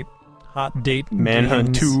the hot date Manhunt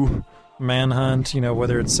games, 2. Manhunt,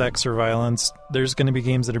 whether it's sex or violence, there's going to be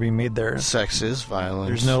games that are being made there. Sex is violence.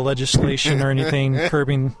 There's no legislation or anything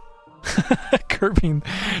curbing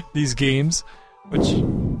these games, which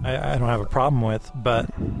I don't have a problem with. But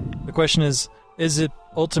the question is it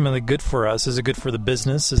ultimately good for us? Is it good for the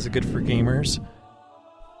business? Is it good for gamers?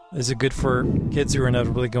 Is it good for kids who are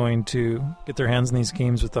inevitably going to get their hands on these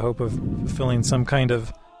games with the hope of fulfilling some kind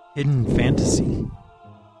of hidden fantasy?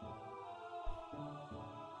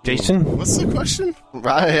 Jason? What's the question?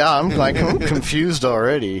 I'm confused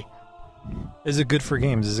already. Is it good for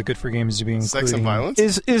games? Is it good for games to be including... Sex and violence?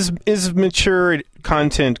 Is mature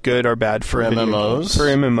content good or bad for video MMOs? games? For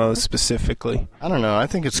MMOs specifically. I don't know. I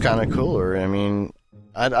think it's kind of cooler. I mean,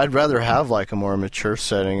 I'd rather have like a more mature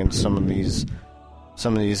setting in some of these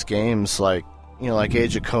games. Like, you know, like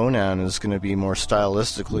Age of Conan is going to be more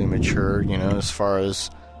stylistically mature. You know, as far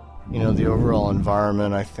as, you know, the overall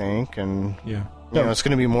environment, I think, and Yeah. you know, it's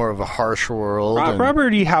going to be more of a harsh world. and-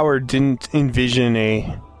 Robert E. Howard didn't envision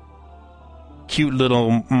a cute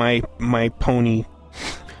little my pony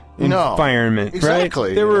No, environment, exactly,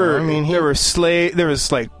 right? There you know, were I mean, there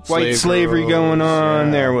was like white Slave slavery girls, going on.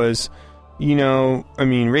 yeah. There was, you know, I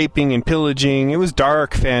mean, raping and pillaging. It was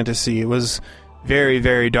dark fantasy. It was very,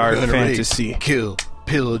 very dark We're gonna fantasy. Rape, kill,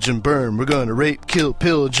 pillage, and burn. We're gonna rape, kill,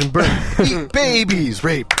 pillage, and burn. Eat babies,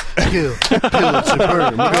 rape, kill, pillage, and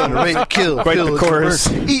burn. We're gonna rape, kill, Quite the pillage, chorus.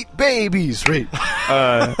 and burn. Eat babies, rape.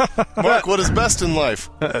 Mark, what is best in life?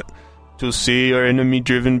 To see your enemy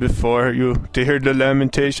driven before you, to hear the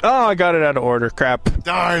lamentation. Oh, I got it out of order. Crap.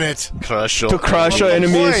 Darn it. Crush To crush your Well, the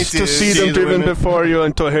enemies, point to is- see See them the driven women. before you,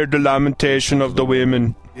 and to hear the lamentation of the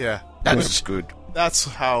women. Yeah. That's good. That's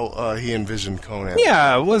how he envisioned Conan.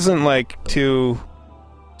 Yeah, it wasn't like to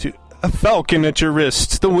a falcon at your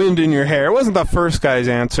wrist, the wind in your hair. It wasn't the first guy's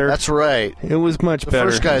answer. That's right. It was much The better.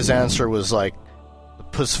 first guy's answer was like the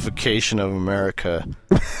pussification of America.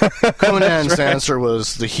 Conan's answer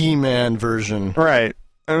was the He-Man version. Right.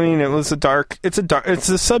 I mean, it was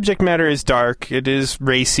the subject matter is dark. It is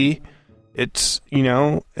racy. It's, you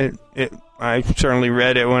know, I certainly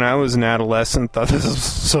read it when I was an adolescent. Thought this was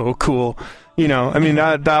so cool. You know, I mean,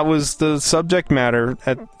 that was the subject matter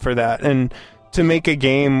for that. And to make a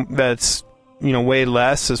game that's, you know, way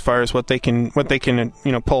less as far as what they can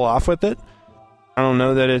you know, pull off with it, I don't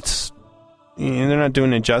know that it's, you know, they're not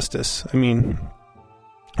doing it justice. I mean,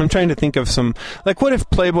 I'm trying to think of some, like, what if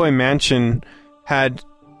Playboy Mansion had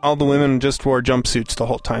all the women just wore jumpsuits the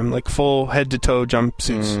whole time, like full head-to-toe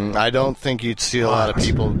jumpsuits? I don't think you'd see a lot of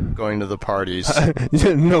people going to the parties.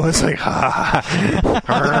 No, it's like,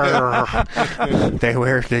 they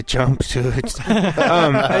wear the jumpsuits.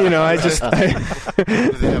 You know, What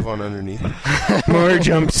do they have on underneath? more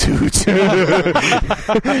jumpsuits.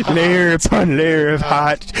 Layer upon layer of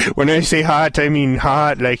hot. When I say hot, I mean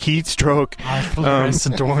hot, like heat stroke. Hot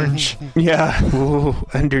fluorescent orange, Yeah, ooh,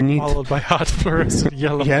 underneath. followed by hot fluorescent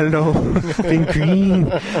yellow. Yellow, then green.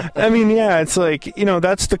 I mean, yeah, it's like, you know,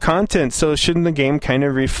 that's the content, so shouldn't the game kind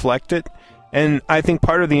of reflect it? And I think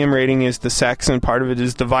part of the M rating is the sex, and part of it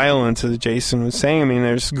is the violence, as Jason was saying. I mean,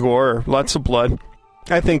 there's gore, lots of blood.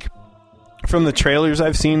 I think from the trailers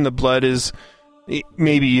I've seen, the blood is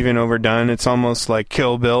maybe even overdone. It's almost like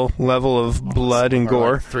Kill Bill level of blood and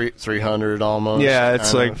gore. Like 300 almost. Yeah,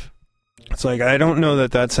 it's kind like of. it's like I don't know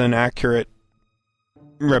that that's an accurate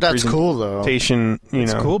That's cool though. representation. You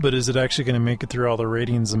It's know, cool, but is it actually going to make it through all the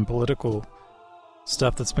ratings and political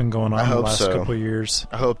stuff that's been going on I in the hope last so. couple of years?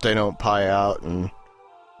 I hope they don't pie out and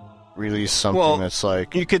release something Well, that's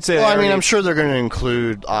like. you could say. Well, they I mean, already- I'm sure they're going to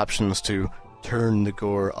include options to turn the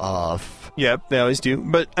gore off. Yep, they always do.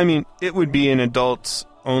 But I mean, it would be an adults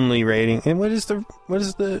only rating. And what is the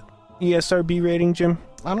ESRB rating, Jim?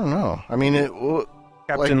 I don't know. I mean,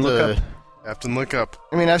 Captain like Lookup. Captain Look Up.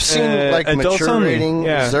 I mean, I've seen like adults mature only, rating.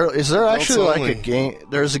 yeah. Is there actually Adults like a only. game?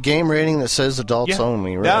 There's a game rating that says adults Yeah.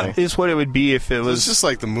 only, really. That is what it would be if it It's was. just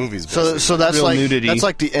like the movies. so basically. that's real like nudity. that's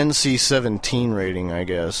like the NC-17 rating, I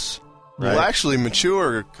guess. Well, Right. actually,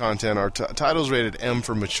 mature content, or titles rated M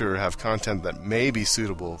for mature, have content that may be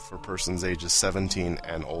suitable for persons ages 17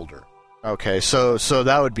 and older. Okay, so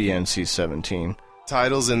that would be NC-17.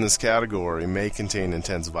 Titles in this category may contain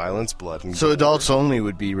intense violence, blood, and So gore, adults only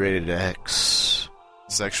would be rated X.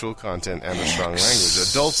 sexual content, and a strong language.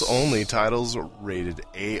 Adults only titles rated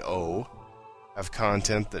AO have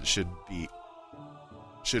content that should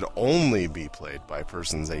only be played by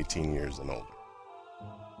persons 18 years and older.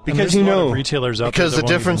 And Because there's you a lot of know, retailers out Because there the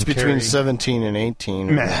that won't difference even between carry- 17 and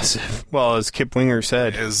 18. massive. Well, as Kip Winger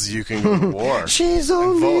said, Is you can go to war. She's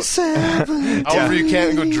only vote. 7. However, you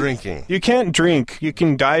can't go drinking. you can't drink. You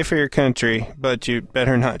can die for your country, but you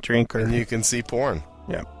better not drink. Or And you can see porn.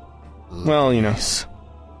 yeah. Well, you know.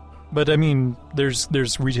 But I mean, there's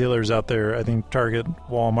retailers out there. I think Target,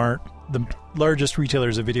 Walmart, the largest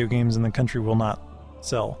retailers of video games in the country will not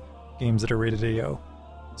sell games that are rated AO.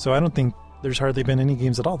 So I don't think there's hardly been any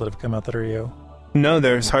games at all that have come out that are AO. No,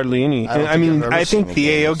 there's hardly any. I don't I think mean, I've ever I think seen the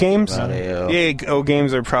a AO game games, about AO. the AO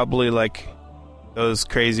games are probably like those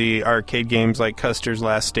crazy arcade games like Custer's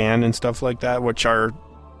Last Stand and stuff like that, which are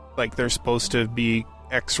like they're supposed to be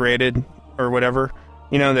X-rated or whatever.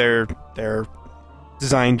 You know, they're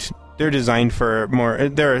designed. They're designed for more.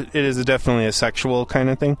 It is definitely a sexual kind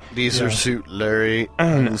of thing. These are Suit Larry I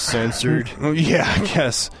don't know. uncensored. Yeah, I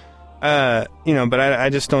guess. You know, but I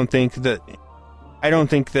just don't think that. I don't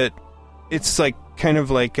think that it's like kind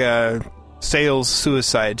of like sales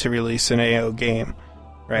suicide to release an AO game,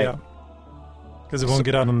 right? Yeah. Because it won't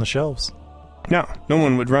get out on the shelves. No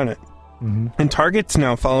one would run it. Mm-hmm. And Target's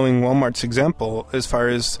now following Walmart's example as far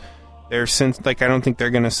as I don't think they're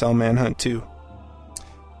going to sell Manhunt 2.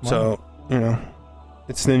 So, you know,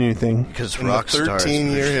 it's the new thing. Because In the Rockstar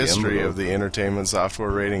 13-year history of the Entertainment Software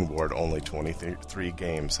Rating Board, only 23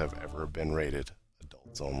 games have ever been rated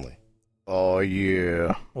adults only. Oh,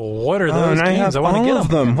 yeah. Well, what are those and I games? have I want to all get of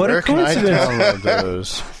them. them. What Where a can I coincidence. download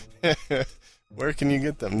those? Where can you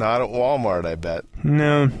get them? Not at Walmart, I bet.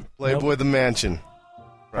 No, Playboy the Mansion.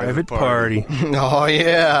 private party. Oh,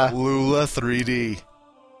 yeah. Lula 3D.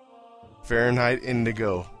 Fahrenheit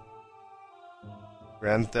Indigo.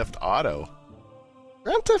 Grand Theft Auto.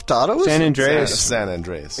 Grand Theft Auto was... San Andreas. San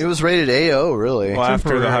Andreas. It was rated AO, really. Well,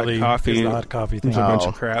 after the hot Temporarily, coffee, it's the hot coffee thing. there's a bunch Oh.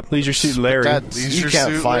 of crap. Leisure Suit Larry, Leisure you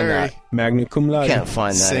can't Suit find Larry. that. Magna Cum Laude. Can't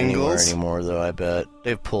find that anywhere Singles. anymore, though, I bet.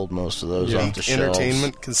 They've pulled most of those Yeah. off the shelves.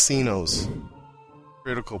 Entertainment Casinos.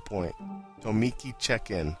 Critical Point. Tomiki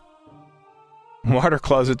Check-In. Water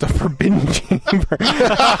Closet, The Forbidden Chamber.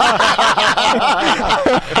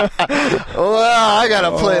 Well, I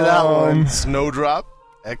gotta play that one. Snowdrop.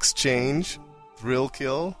 Exchange. Thrill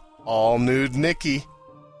Kill. All Nude Nikki.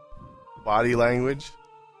 Body Language.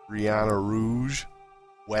 Rihanna Rouge.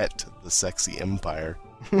 Wet, the Sexy Empire.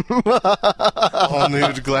 All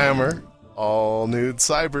Nude Glamour. All Nude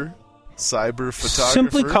Cyber. Cyber Photographer.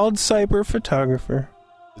 Simply called Cyber Photographer.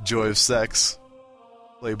 The Joy of Sex.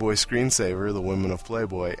 Playboy Screensaver, The Women of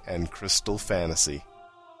Playboy, and Crystal Fantasy.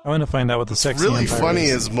 I want to find out what the sexy Really Empire funny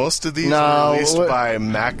is. is most of these No, are released what- by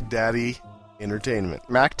Mac Daddy Entertainment.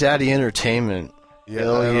 Mac Daddy Entertainment.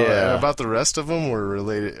 Hell and, yeah. and about the rest of them were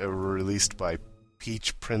released by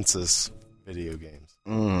Peach Princess video games.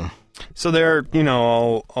 Mm. So they're, you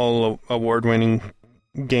know, all award-winning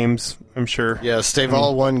games, I'm sure. Yes, they've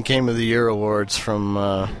all won Game of the Year awards from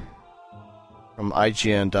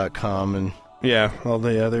IGN.com and Yeah, all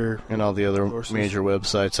the other, all the other Sources. major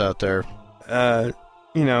websites out there.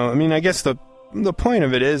 you know, I mean, I guess the point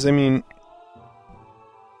of it is, I mean,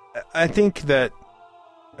 I think By that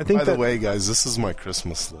the way, guys, this is my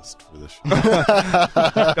Christmas list for this show.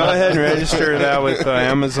 go ahead and register that with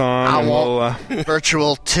Amazon, and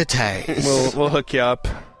Virtual titties. we'll hook you up.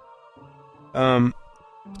 But,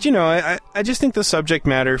 you know, I just think the subject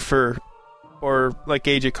matter for like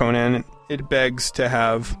Age of Conan, it begs to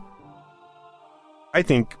have, I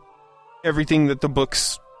think, everything that the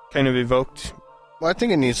books kind of evoked. Well, I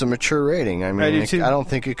think it needs a mature rating. I mean, I do I too. don't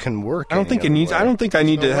think it can work. I don't think it needs. I don't think I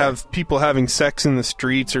need to have people having sex in the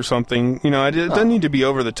streets or something. You know, it doesn't need to be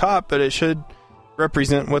over the top, but it should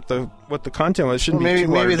represent what the content was. It shouldn't Well, be too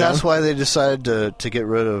maybe watered that's down. why they decided to get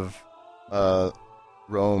rid of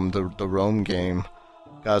Rome, the Rome game,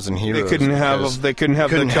 Gods and Heroes. They couldn't because have the couldn't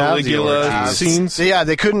have the Caligula orgies. scenes, So, yeah,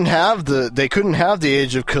 they couldn't have the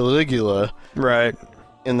Age of Caligula right?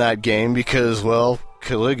 in that game because, well,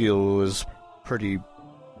 Caligula was pretty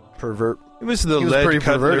pervert. It was the He was lead pretty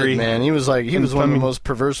cutlery. perverted, man. He was one of the Infamy. most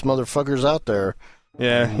perverse motherfuckers out there,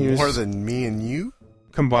 Yeah, he was More than me and you?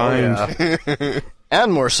 combined.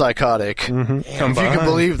 and more psychotic. Mhm. If you can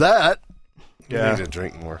believe that. You Yeah, need to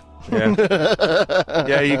drink more. yeah,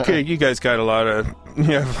 yeah. You guys got a lot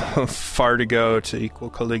of far to go to equal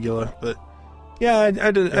Caligula, but yeah,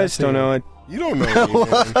 I just don't know. You don't know me, man.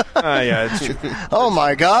 Yeah, it's true. Oh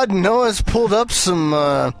my God! Noah's pulled up some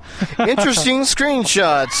interesting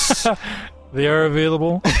screenshots. They are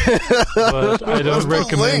available, but I Let's don't put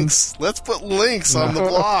recommend. links. Let's put links on the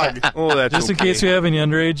blog. Oh, that's Just in okay. case we have any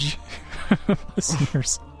underage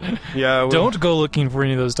listeners, Yeah, well, don't go looking for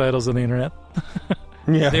any of those titles on the internet.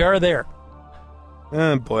 Yeah. They are there.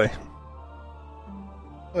 Oh boy.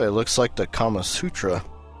 Oh, it looks like the Kama Sutra.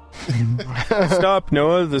 Stop,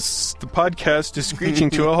 Noah. The podcast is screeching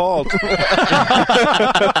to a halt.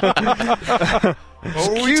 What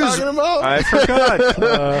were we talking about? I forgot. It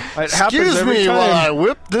happens Excuse every me time. while I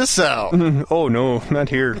whip this out. Oh no, not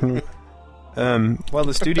here. Well,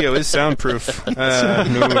 the studio is soundproof.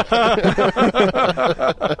 No.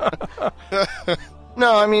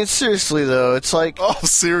 No, I mean seriously though, it's like Oh,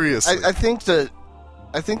 seriously. I think the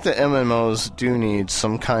MMOs do need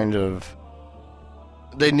some kind of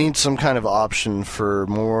they need some kind of option for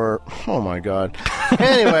more. Oh my god.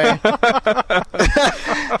 Anyway,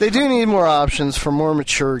 they do need more options for more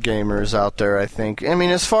mature gamers out there, I think. I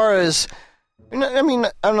mean, as far as, I mean,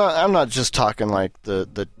 I'm not just talking like the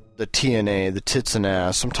TNA, the tits and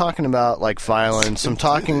ass. I'm talking about like violence. I'm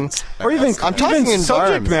talking, or even I'm talking even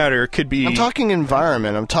subject environment. matter could be. I'm talking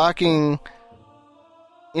environment. I'm talking,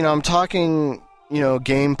 gameplay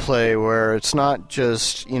where it's not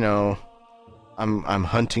just, I'm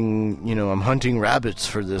hunting rabbits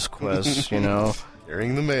for this quest,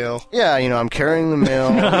 Carrying the mail. Yeah, I'm carrying the mail.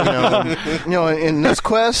 In this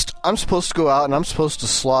quest, I'm supposed to go out and I'm supposed to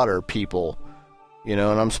slaughter people, and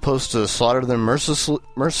I'm supposed to slaughter them mercilessly.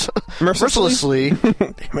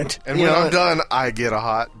 Damn it. And when I'm done, I get a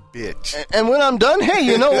hot bitch. And when I'm done, hey,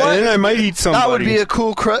 you know what? And I might eat somebody. That would be a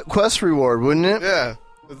cool quest reward, wouldn't it? Yeah,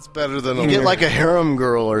 it's better than You get like a harem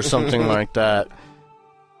girl or something like that.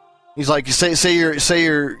 He's like, say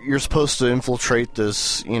you're supposed to infiltrate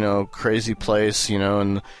this, crazy place,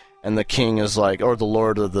 and the king is like, or the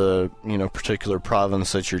lord of the, particular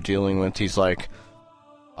province that you're dealing with. He's like,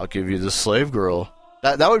 I'll give you this slave girl.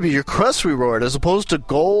 That would be your quest reward, as opposed to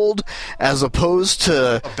gold, as opposed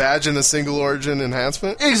to a badge and a single origin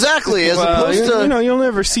enhancement. Exactly, as opposed to you'll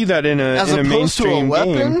never see that in a mainstream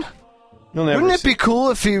weapon. game. You'll never. Wouldn't it be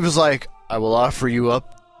cool if he was like, I will offer you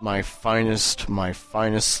up my finest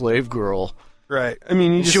slave girl. Right. I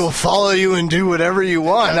mean, she will follow you and do whatever you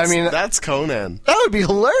want. That's Conan. That would be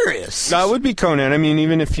hilarious. That would be Conan. I mean,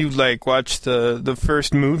 even if you watch the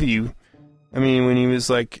first movie, I mean, when he was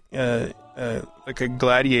like a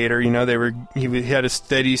gladiator, he had a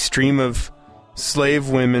steady stream of slave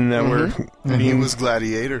women that were. He was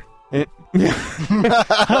gladiator. Boom.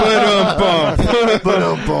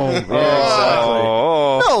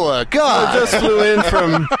 Oh, Noah, God! I just flew in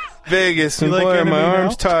from Vegas, and boy, are my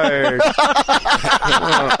arms tired.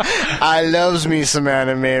 I loves me some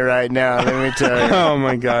anime right now. Let me tell you. Oh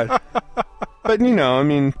my God! But I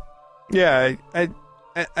mean, yeah, I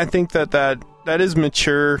think that is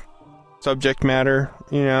mature subject matter.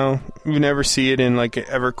 You never see it in like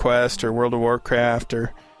EverQuest or World of Warcraft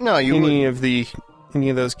or any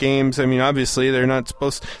of those games. I mean, obviously they're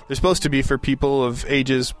supposed to be for people of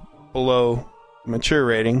ages below mature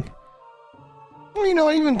rating. Well,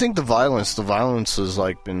 I even think the violence has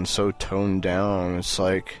like been so toned down. It's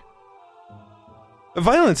like the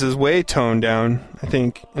violence is way toned down, I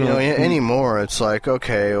think. Anymore it's like,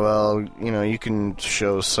 okay, well, you can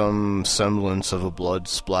show some semblance of a blood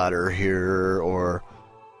splatter here or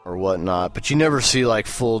whatnot, but you never see like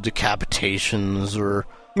full decapitations or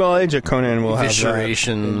Age of Conan will have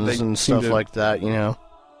eviscerations and stuff like that,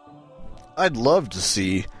 I'd love to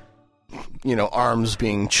see, arms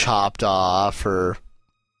being chopped off or,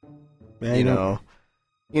 a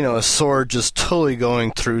sword just totally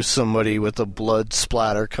going through somebody with a blood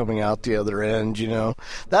splatter coming out the other end,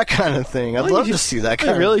 that kind of thing. I'd love to see that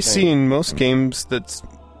kind of thing. I really see in most games that's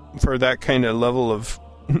for that kind of level of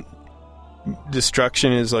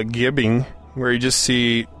destruction is like gibbing, where you just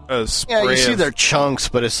see a spray. Yeah, you see their chunks,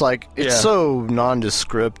 but it's like so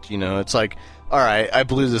nondescript. It's like, all right, I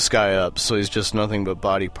blew this guy up, so he's just nothing but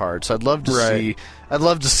body parts. I'd love to see. I'd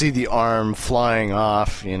love to see the arm flying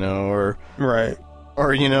off, or right.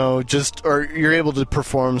 Or, or you're able to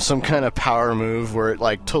perform some kind of power move where it,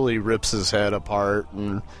 like, totally rips his head apart.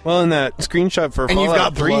 Well, in that screenshot for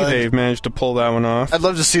Fallout 3, they've managed to pull that one off. I'd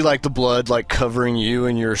love to see, like, the blood, like, covering you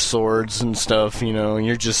and your swords and stuff, and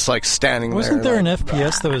you're just, like, standing Wasn't there. Wasn't there an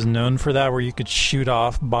FPS that was known for that, where you could shoot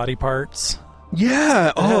off body parts?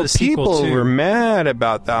 Yeah. People were mad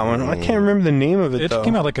about that one. I can't remember the name of it, though. It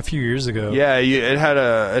came out, like, a few years ago. Yeah, it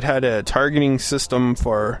had a targeting system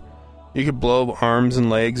for... You could blow arms and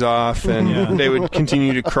legs off, and they would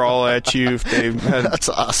continue to crawl at you if they had... That's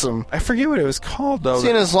awesome. I forget what it was called, though. See,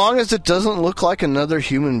 and as long as it doesn't look like another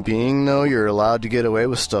human being, though, you're allowed to get away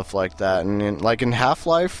with stuff like that. And in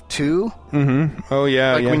Half-Life 2... Mm-hmm. Oh,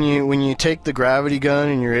 yeah, when you take the gravity gun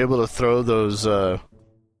and you're able to throw those...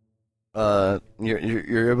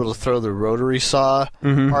 you're able to throw the rotary saw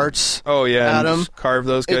parts. Oh yeah, at them. Carve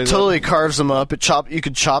those guys. It totally up. Carves them up. You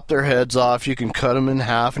could chop their heads off. You can cut them in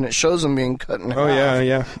half, and it shows them being cut in half. Oh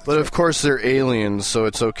yeah. But of course they're aliens, so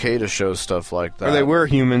it's okay to show stuff like that. Or they were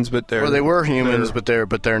humans, but they're now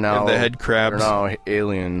the head crabs. They're now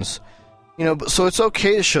aliens. So it's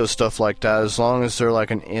okay to show stuff like that as long as they're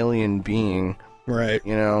like an alien being. Right.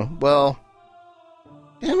 Well,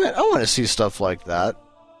 damn it, I want to see stuff like that.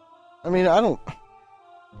 I mean, I don't...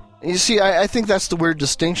 You see, I think that's the weird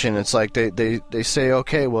distinction. It's like they say,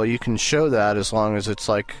 okay, well, you can show that as long as it's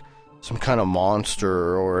like some kind of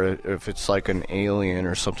monster, or if it's like an alien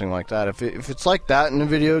or something like that. If it's like that in a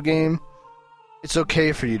video game, it's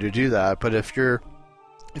okay for you to do that. But if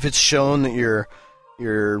it's shown that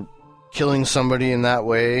you're killing somebody in that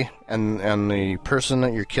way, and the person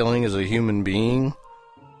that you're killing is a human being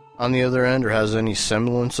on the other end, or has any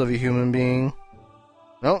semblance of a human being,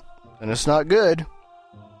 nope, then it's not good.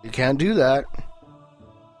 You can't do that.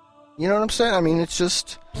 You know what I'm saying? I mean, it's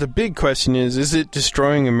just... The big question is it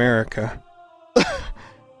destroying America?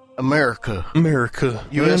 America. Land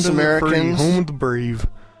U.S. of the free, Americans. home of the brave.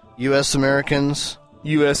 U.S. Americans.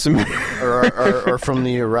 U.S. America. Or from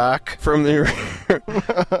the Iraq. From the...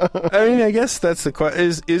 I mean, I guess that's the question.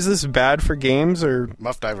 Is this bad for games, or...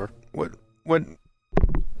 Muff diver. What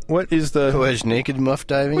is the... Who has naked muff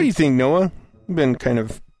diving? What do you think, Noah? You've been kind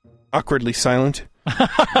of awkwardly silent. He's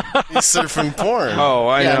surfing porn. Oh,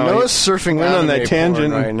 I know. Noah's surfing went on that anime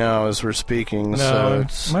tangent porn right now as we're speaking. So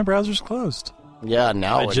it's, my browser's closed. yeah,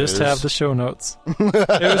 now I it just is. have the show notes. It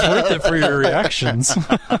was worth it for your reactions.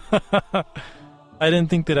 I didn't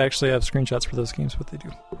think they'd actually have screenshots for those games, but they do.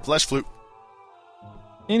 Flesh flute.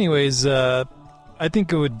 Anyways, I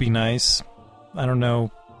think it would be nice. I don't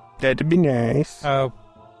know That'd be nice. how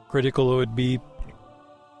critical it would be.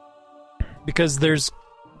 Because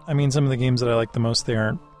some of the games that I like the most, they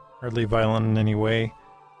aren't hardly violent in any way.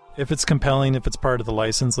 If it's compelling, if it's part of the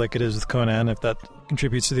license like it is with Conan, if that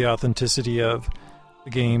contributes to the authenticity of the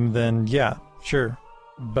game, then yeah, sure.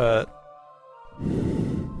 But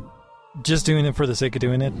just doing it for the sake of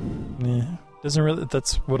doing it, doesn't really.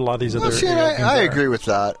 That's what a lot of these other. See, games I are. agree with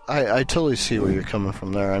that. I totally see where you're coming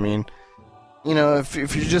from there. I mean, if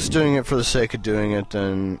you're just doing it for the sake of doing it,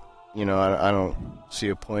 then I don't see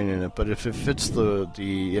a point in it. But if it fits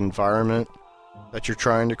the environment that you're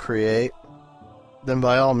trying to create, then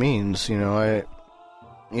by all means, I'd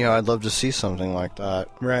love to see something like that.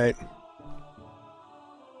 Right.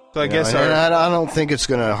 So I guess and I don't think it's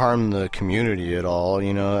going to harm the community at all.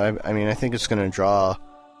 I think it's going to draw.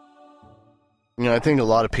 I think a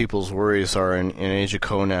lot of people's worries are in Age of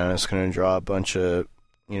Conan. It's going to draw a bunch of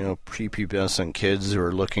prepubescent kids who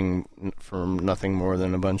are looking for nothing more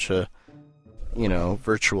than a bunch of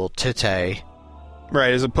virtual titty.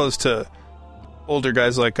 Right, as opposed to older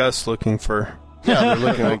guys like us looking for... Yeah, they're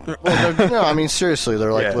looking like... seriously,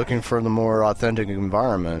 they're looking for the more authentic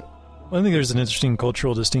environment. Well, I think there's an interesting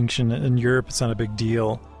cultural distinction. In Europe, it's not a big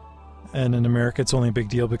deal. And in America, it's only a big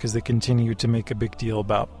deal because they continue to make a big deal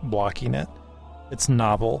about blocking it. It's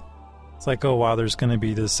novel. It's like, oh, wow, there's going to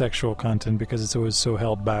be this sexual content because it's always so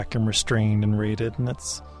held back and restrained and rated. And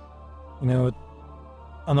it's, on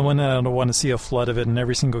the one hand, I don't want to see a flood of it in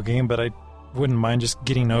every single game, but I wouldn't mind just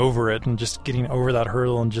getting over it and just getting over that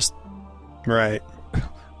hurdle and just right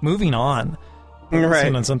moving on.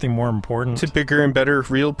 Right. On something more important. To bigger and better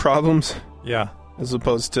real problems. Yeah. As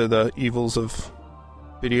opposed to the evils of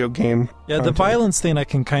video game content. The violence thing I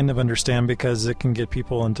can kind of understand because it can get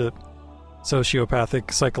people into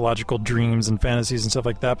sociopathic psychological dreams and fantasies and stuff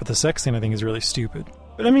like that, but the sex thing I think is really stupid.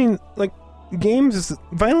 But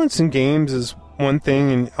violence in games is one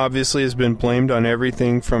thing, and obviously has been blamed on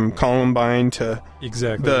everything from Columbine to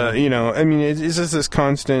exactly it's just this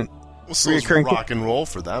constant reoccurring rock and roll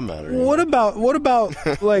for that matter. What about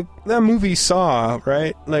like that movie Saw,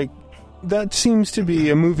 right? Like that seems to be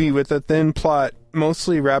a movie with a thin plot,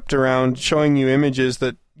 mostly wrapped around showing you images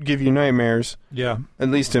that give you nightmares. Yeah. At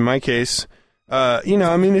least in my case.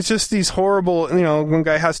 It's just these horrible, one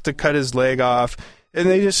guy has to cut his leg off, and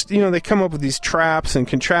they just, they come up with these traps and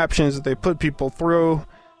contraptions that they put people through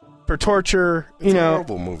for torture, It's a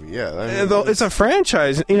horrible movie, yeah. It's a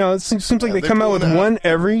franchise, it seems like they come out with one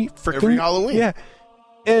every Halloween. Yeah.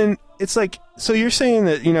 And it's like, so you're saying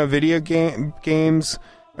that, video games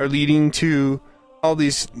are leading to all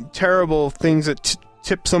these terrible things that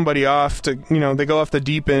tip somebody off to, they go off the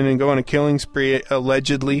deep end and go on a killing spree,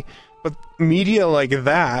 allegedly. But media like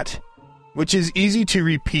that, which is easy to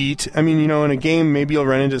repeat, in a game, maybe you'll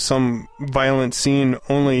run into some violent scene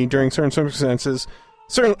only during certain circumstances.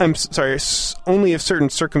 Only if certain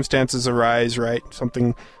circumstances arise, right?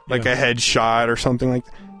 Something like a headshot or something like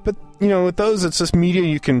that. But, with those, it's just media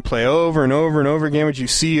you can play over and over and over again, which you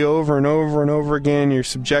see over and over and over again. You're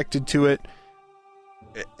subjected to it.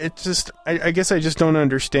 It's just, I guess I just don't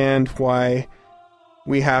understand why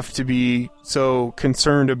we have to be so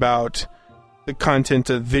concerned about the content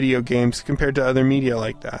of video games compared to other media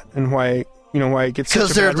like that, and why it gets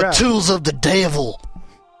such a bad rap. Because they're the tools of the devil.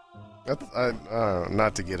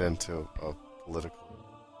 Not to get into a political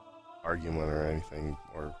argument or anything.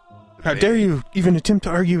 Or How dare you even attempt to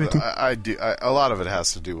argue with me? I do. A lot of it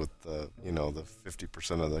has to do with the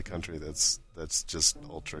 50% of the country that's just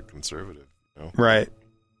ultra conservative. You know? Right.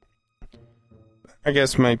 I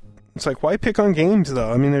guess it's like, why pick on games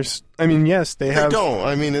though? I mean, yes, they have. They don't.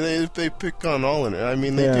 I mean, they pick on all in it. I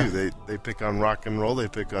mean, they Yeah. do. They pick on rock and roll. They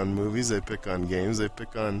pick on movies. They pick on games. They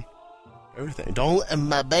pick on everything. Don't let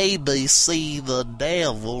my baby see the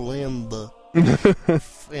devil in the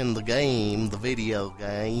game, the video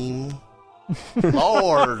game.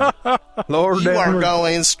 Lord, Lord, you are Edward.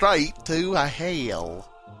 going straight to hell.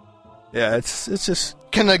 Yeah, it's just.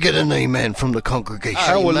 Can I get an amen from the congregation?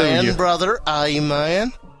 Hallelujah. Amen, brother.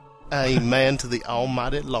 Amen. Amen to the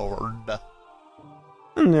Almighty Lord.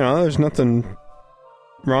 There's nothing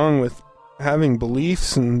wrong with having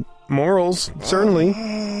beliefs and morals, certainly,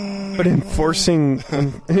 but enforcing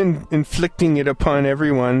and inflicting it upon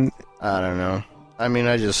everyone. I don't know. I mean,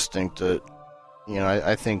 I just think that,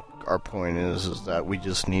 I think our point is that we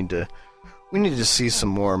just need to see some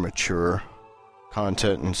more mature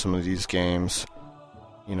content in some of these games.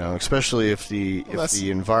 Especially if the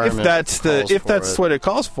environment if that's what it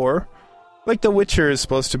calls for. Like The Witcher is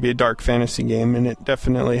supposed to be a dark fantasy game, and it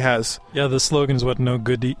definitely has. Yeah, the slogan is what? No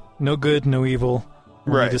good, no evil,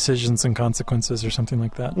 only Right. decisions and consequences, or something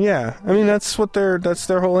like that. Yeah, I mean that's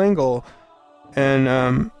their whole angle, and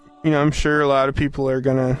I'm sure a lot of people are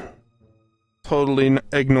gonna totally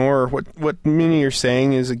ignore what many are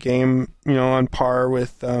saying is a game on par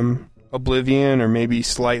with Oblivion, or maybe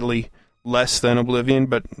slightly less than Oblivion,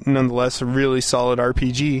 but nonetheless a really solid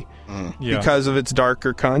RPG Yeah. because of its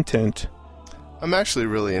darker content. I'm actually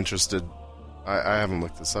really interested. I haven't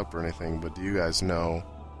looked this up or anything, but do you guys know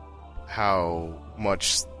how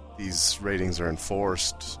much these ratings are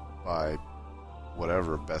enforced by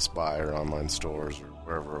whatever, Best Buy or online stores or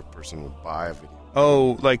wherever a person would buy a video?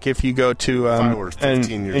 Oh, like if you go to If I were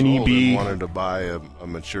 15 years an old EB, and wanted to buy a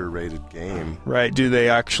mature rated game, right? Do they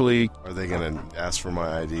actually? are they going to ask for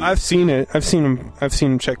my ID? I've seen it. I've seen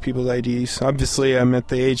them check people's IDs. Obviously, I'm at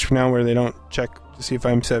the age now where they don't check to see if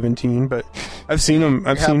I'm 17, but I've seen them.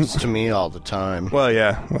 It happens to me all the time. Well,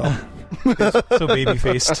 yeah. Well, So baby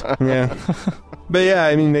faced. yeah. But yeah,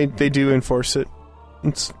 I mean, they do enforce it.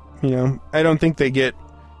 It's I don't think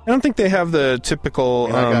they have the typical.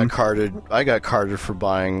 I got carded for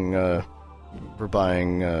buying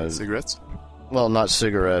Cigarettes? well, not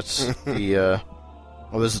cigarettes.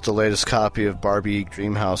 Was it the latest copy of Barbie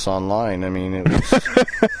Dreamhouse Online? I mean, it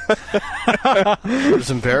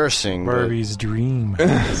was embarrassing. but- Barbie's dream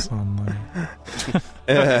house online.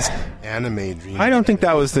 Anime Dream. I don't think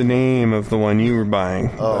that was the name of the one you were buying.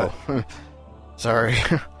 Oh, sorry.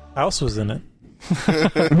 House was in it.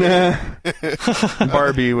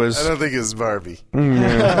 Barbie was I don't think it's Barbie.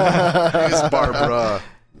 yeah, It's Barbara.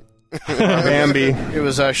 Bambi. It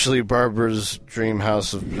was actually Barbara's Dream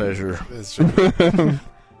House of Pleasure. It's the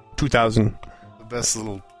 2000. best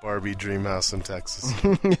little Barbie dream house in Texas.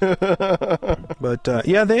 But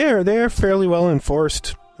yeah, they are fairly well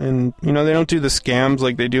enforced, and they don't do the scams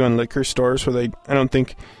like they do in liquor stores, where I don't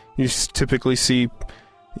think you typically see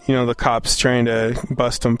the cops trying to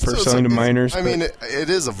bust them for So it's selling to minors. I but- mean, it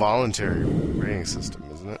is a voluntary rating system,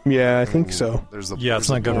 isn't it? yeah, I think mean, so. There's a, Yeah, it's there's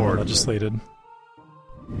a not government board, but- legislated.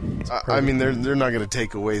 I mean, they're not going to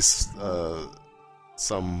take away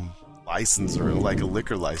some license or like a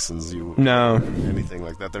liquor license, No, anything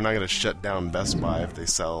like that. They're not going to shut down Best Buy if they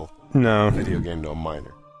sell no, a video game to a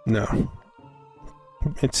minor. no.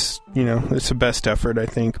 It's it's the best effort, I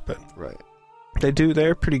think, but Right.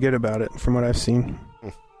 they're pretty good about it from what I've seen.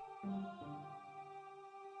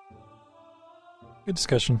 Good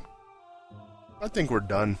discussion. I think we're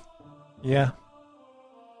done. Yeah.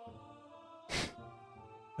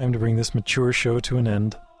 Time to bring this mature show to an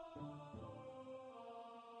end.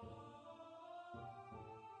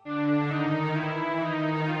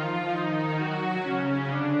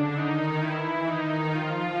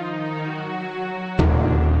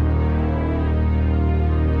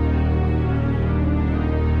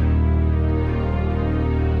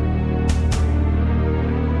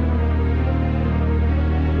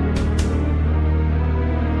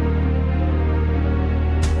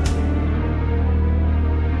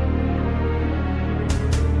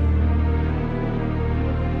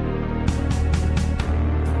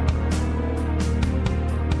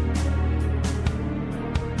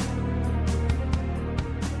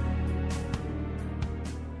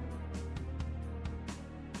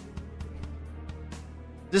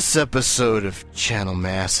 This episode of Channel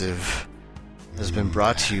Massive has been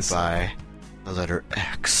brought to you by the letter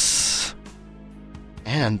X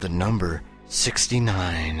and the number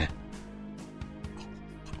 69.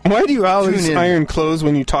 Why do you always Tune in. iron clothes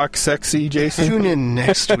when you talk sexy, Jason? Tune in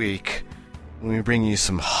next week when we bring you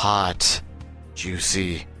some hot,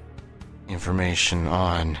 juicy information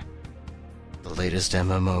on the latest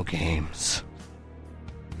MMO games.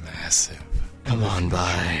 Massive. Come on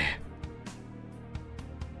by.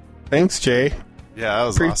 Thanks, Jay. Yeah, that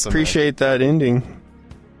was awesome. man. Appreciate that ending.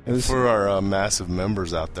 It was, For our massive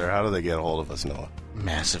members out there, how do they get a hold of us, Noah?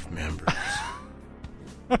 Massive members.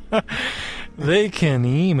 They can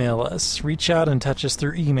email us. Reach out and touch us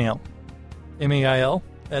through email.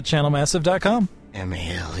 mail@channelmassive.com.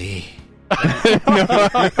 MALE.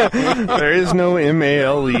 there is no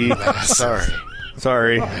MALE. Sorry.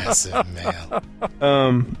 Sorry. Massive mail.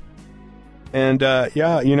 And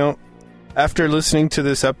yeah, after listening to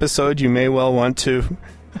this episode, you may well want to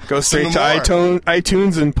go straight to more.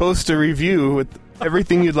 iTunes and post a review with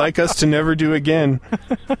everything you'd like us to never do again.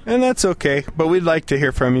 And that's okay, but we'd like to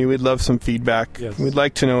hear from you. We'd love some feedback. Yes. We'd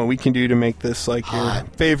like to know what we can do to make this like your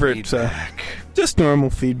Hot favorite, feedback. just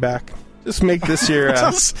normal feedback. Just make this your,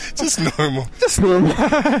 Just normal. just normal.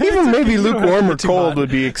 Even maybe lukewarm or too cold hot.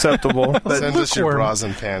 would be acceptable. But Send us your lukewarm. bras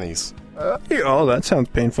and panties. oh, that sounds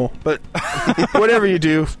painful. But whatever you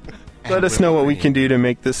do, let us know what we can do to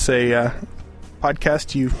make this a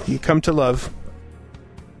podcast you come to love.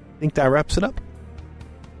 I think that wraps it up.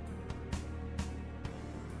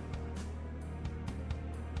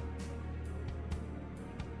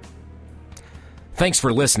 Thanks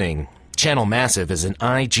for listening. Channel Massive is an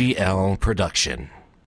IGL production.